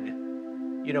could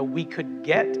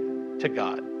get to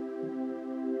God.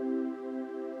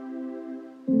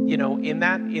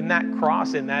 In that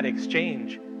cross, in that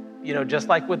exchange, just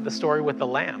like with the story with the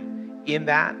lamb, in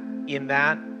that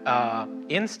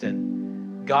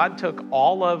instant, God took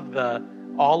all of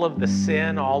the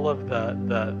sin, all of the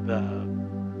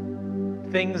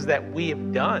things that we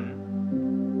have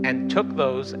done, and took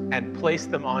those and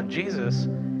placed them on Jesus,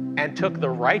 and took the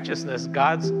righteousness,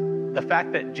 the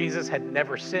fact that Jesus had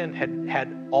never sinned,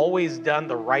 had always done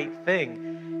the right thing.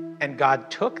 And God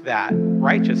took that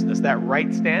righteousness, that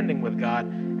right standing with God,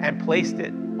 and placed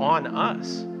it on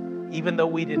us, even though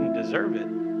we didn't deserve it.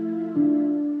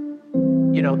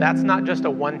 That's not just a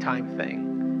one-time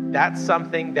thing. That's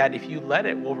something that, if you let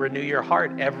it, will renew your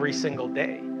heart every single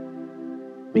day.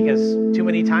 Because too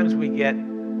many times we get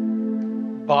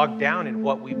bogged down in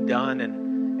what we've done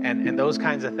and those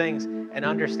kinds of things, and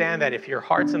understand that if your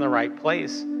heart's in the right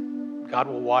place, God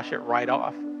will wash it right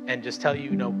off and just tell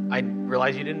you, I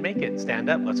realize you didn't make it. Stand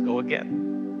up, let's go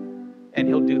again. And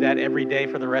he'll do that every day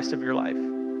for the rest of your life.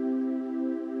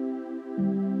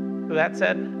 So that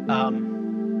said,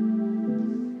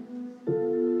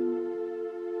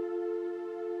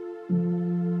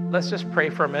 let's just pray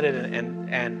for a minute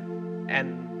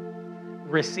and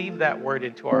receive that word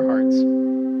into our hearts.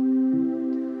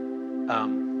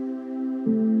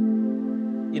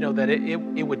 That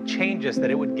it would change us,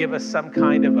 that it would give us some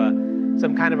kind of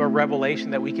a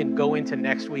revelation that we can go into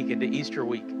next week, into Easter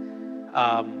week,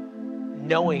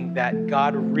 knowing that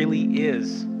God really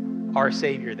is our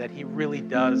Savior, that he really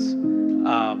does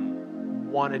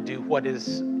want to do what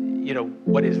is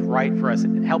right for us,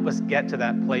 and help us get to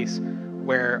that place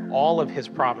where all of his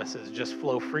promises just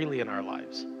flow freely in our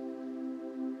lives.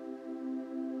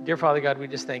 Dear Father God, we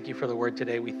just thank you for the word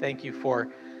today. We thank you for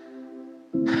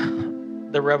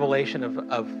the revelation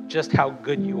of just how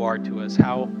good you are to us,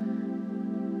 how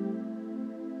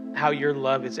your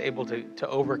love is able to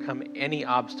overcome any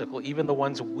obstacle, even the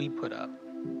ones we put up.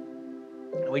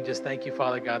 And we just thank you,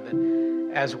 Father God, that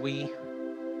as we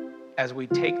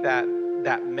take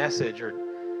that message, or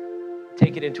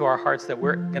take it into our hearts that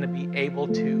we're going to be able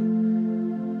to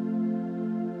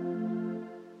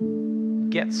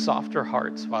get softer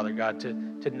hearts, Father God,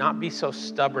 to not be so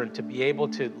stubborn, to be able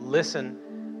to listen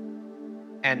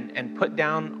and put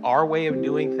down our way of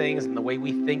doing things and the way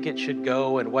we think it should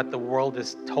go and what the world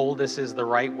has told us is the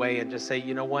right way, and just say,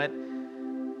 you know what?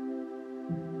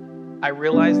 I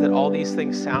realize that all these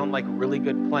things sound like really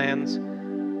good plans,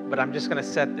 but I'm just going to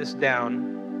set this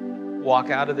down,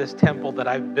 walk out of this temple that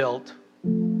I've built,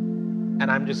 and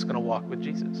I'm just going to walk with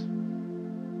Jesus.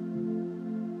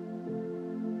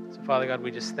 So, Father God,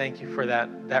 we just thank you for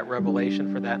that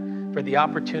revelation, for the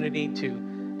opportunity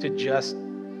to just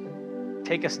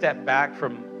take a step back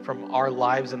from our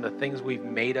lives and the things we've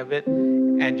made of it,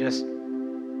 and just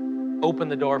open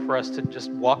the door for us to just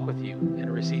walk with you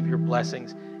and receive your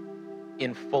blessings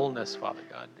in fullness, Father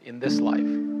God, in this life.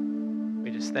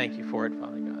 We just thank you for it,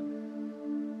 Father God.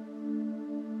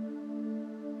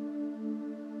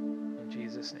 In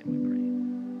Jesus' name we pray.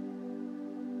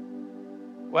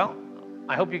 Well,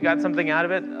 I hope you got something out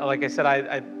of it. Like I said,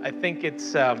 I think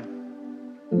it's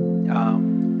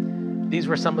these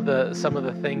were some of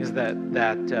the things that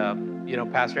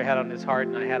Pastor had on his heart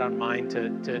and I had on mine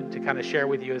to kind of share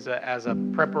with you as a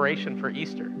preparation for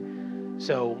Easter.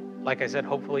 So, like I said,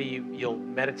 hopefully you'll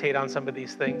meditate on some of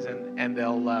these things and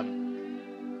they'll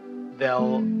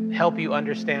help you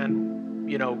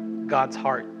understand, God's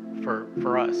heart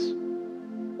for us.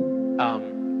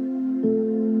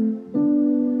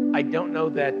 I don't know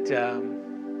that.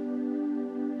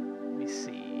 Let me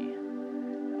see.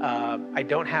 I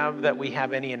don't have that we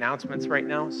have any announcements right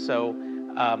now, so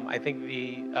I think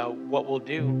what we'll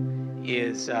do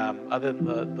is, other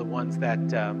than the ones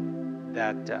that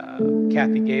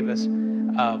Kathy gave us,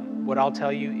 what I'll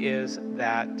tell you is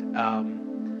that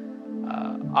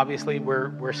obviously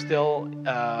we're still in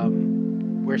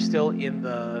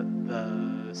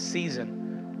the season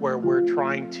where we're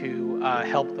trying to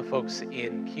help the folks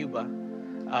in Cuba.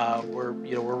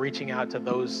 We're reaching out to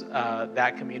those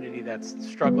that community that's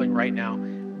struggling right now.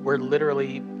 We're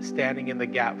literally standing in the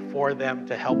gap for them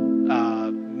to help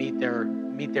meet their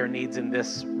needs in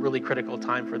this really critical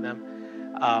time for them.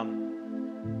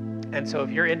 And so,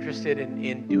 if you're interested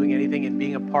in doing anything and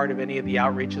being a part of any of the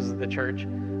outreaches of the church,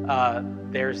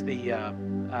 there's the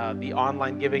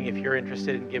online giving. If you're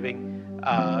interested in giving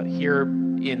here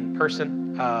in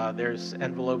person, there's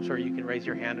envelopes where you can raise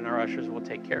your hand, and our ushers will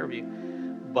take care of you.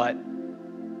 But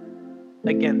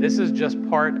again, this is just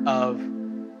part of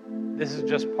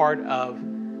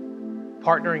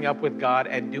partnering up with God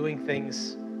and doing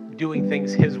things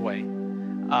His way.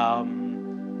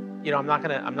 I'm not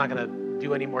gonna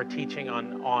do any more teaching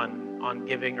on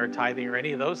giving or tithing or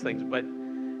any of those things, but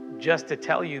just to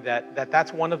tell you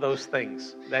that's one of those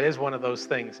things. That is one of those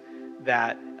things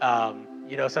that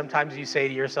sometimes you say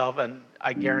to yourself, and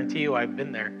I guarantee you I've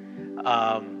been there,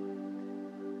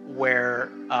 where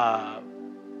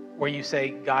you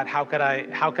say, God, how could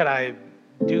I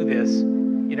do this?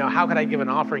 How could I give an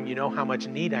offering? How much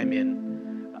need I'm in.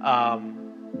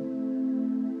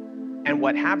 And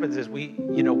what happens is we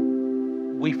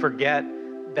forget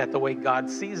that the way God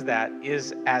sees that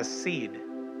is as seed.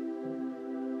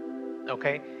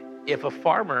 Okay? If a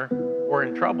farmer were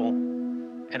in trouble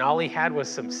and all he had was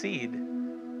some seed,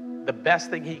 the best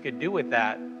thing he could do with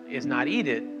that is not eat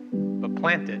it, but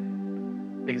plant it.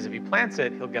 Because if he plants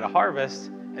it, he'll get a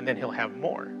harvest, and then he'll have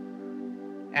more.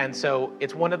 And so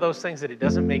it's one of those things that it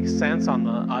doesn't make sense on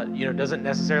the, doesn't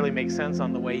necessarily make sense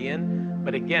on the way in.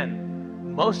 But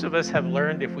again, most of us have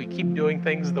learned if we keep doing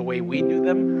things the way we do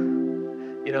them,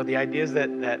 the ideas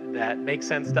that make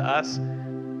sense to us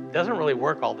doesn't really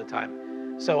work all the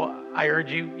time. So I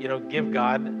urge you, give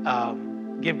God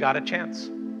a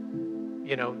chance.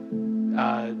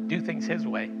 Do things His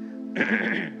way,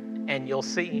 and you'll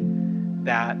see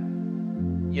that,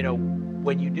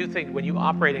 when you do things, when you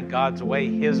operate in God's way,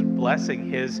 His blessing,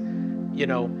 His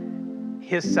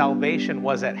salvation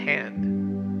was at hand.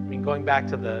 I mean, going back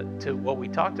to what we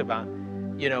talked about,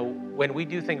 when we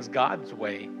do things God's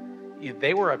way,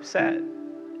 they were upset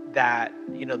that,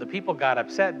 the people got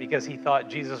upset because he thought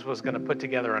Jesus was going to put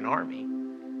together an army,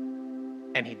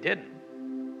 and he didn't.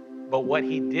 But what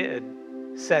he did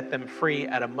set them free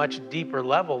at a much deeper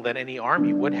level than any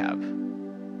army would have.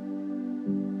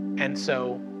 And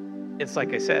so it's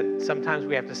like I said, sometimes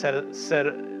we have to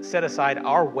set aside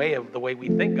our way of the way we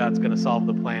think God's going to solve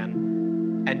the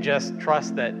plan, and just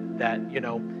trust that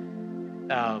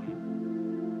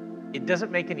it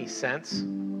doesn't make any sense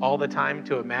all the time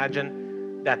to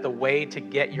imagine that the way to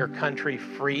get your country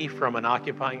free from an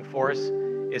occupying force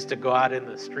is to go out in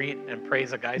the street and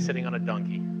praise a guy sitting on a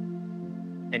donkey.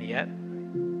 And yet,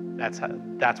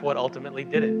 That's what ultimately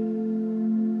did it.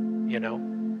 You know.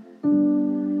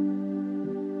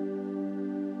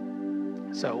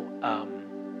 So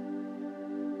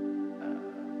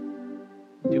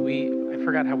I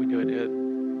forgot how we do it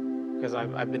because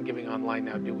I've been giving online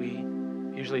now. Do we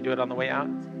usually do it on the way out?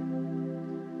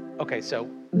 Okay, so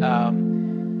we're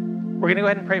going to go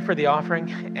ahead and pray for the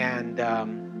offering, and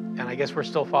I guess we're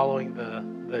still following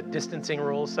the distancing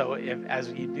rules. So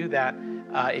as you do that,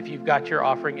 if you've got your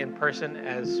offering in person,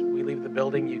 as we leave the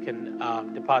building, you can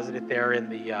deposit it there in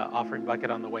the offering bucket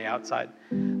on the way outside.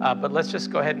 But let's just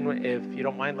go ahead and, if you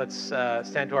don't mind, let's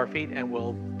stand to our feet and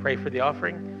we'll pray for the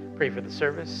offering, pray for the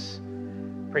service,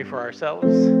 pray for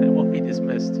ourselves, and we'll be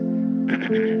dismissed.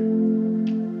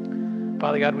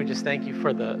 Father God, we just thank you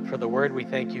for the word. We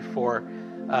thank you for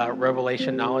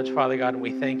revelation knowledge, Father God, and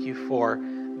we thank you for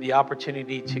the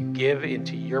opportunity to give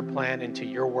into your plan, into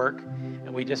your work.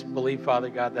 And we just believe, Father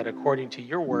God, that according to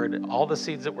your word, all the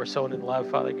seeds that were sown in love,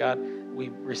 Father God, we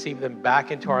receive them back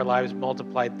into our lives,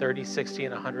 multiplied 30, 60,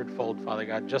 and 100-fold, Father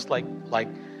God. Just like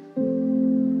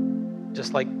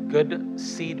good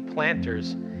seed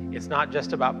planters, it's not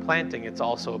just about planting, it's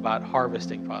also about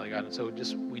harvesting, Father God. And so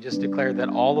we just declare that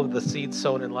all of the seeds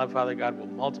sown in love, Father God, will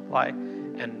multiply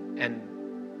and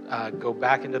go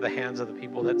back into the hands of the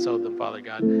people that sowed them, Father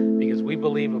God, because we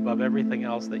believe above everything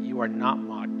else that you are not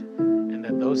mocked, and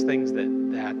that those things that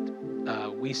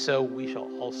we sow, we shall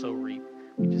also reap.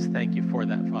 We just thank you for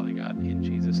that, Father God. In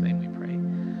Jesus' name we pray.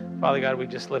 Father God, we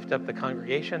just lift up the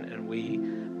congregation and we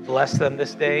bless them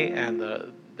this day, and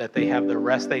that they have the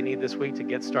rest they need this week to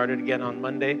get started again on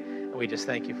Monday. And we just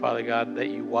thank you, Father God, that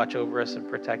you watch over us and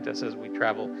protect us as we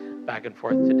travel back and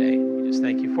forth today. We just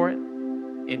thank you for it.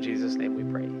 In Jesus' name we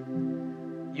pray.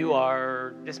 You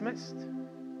are dismissed.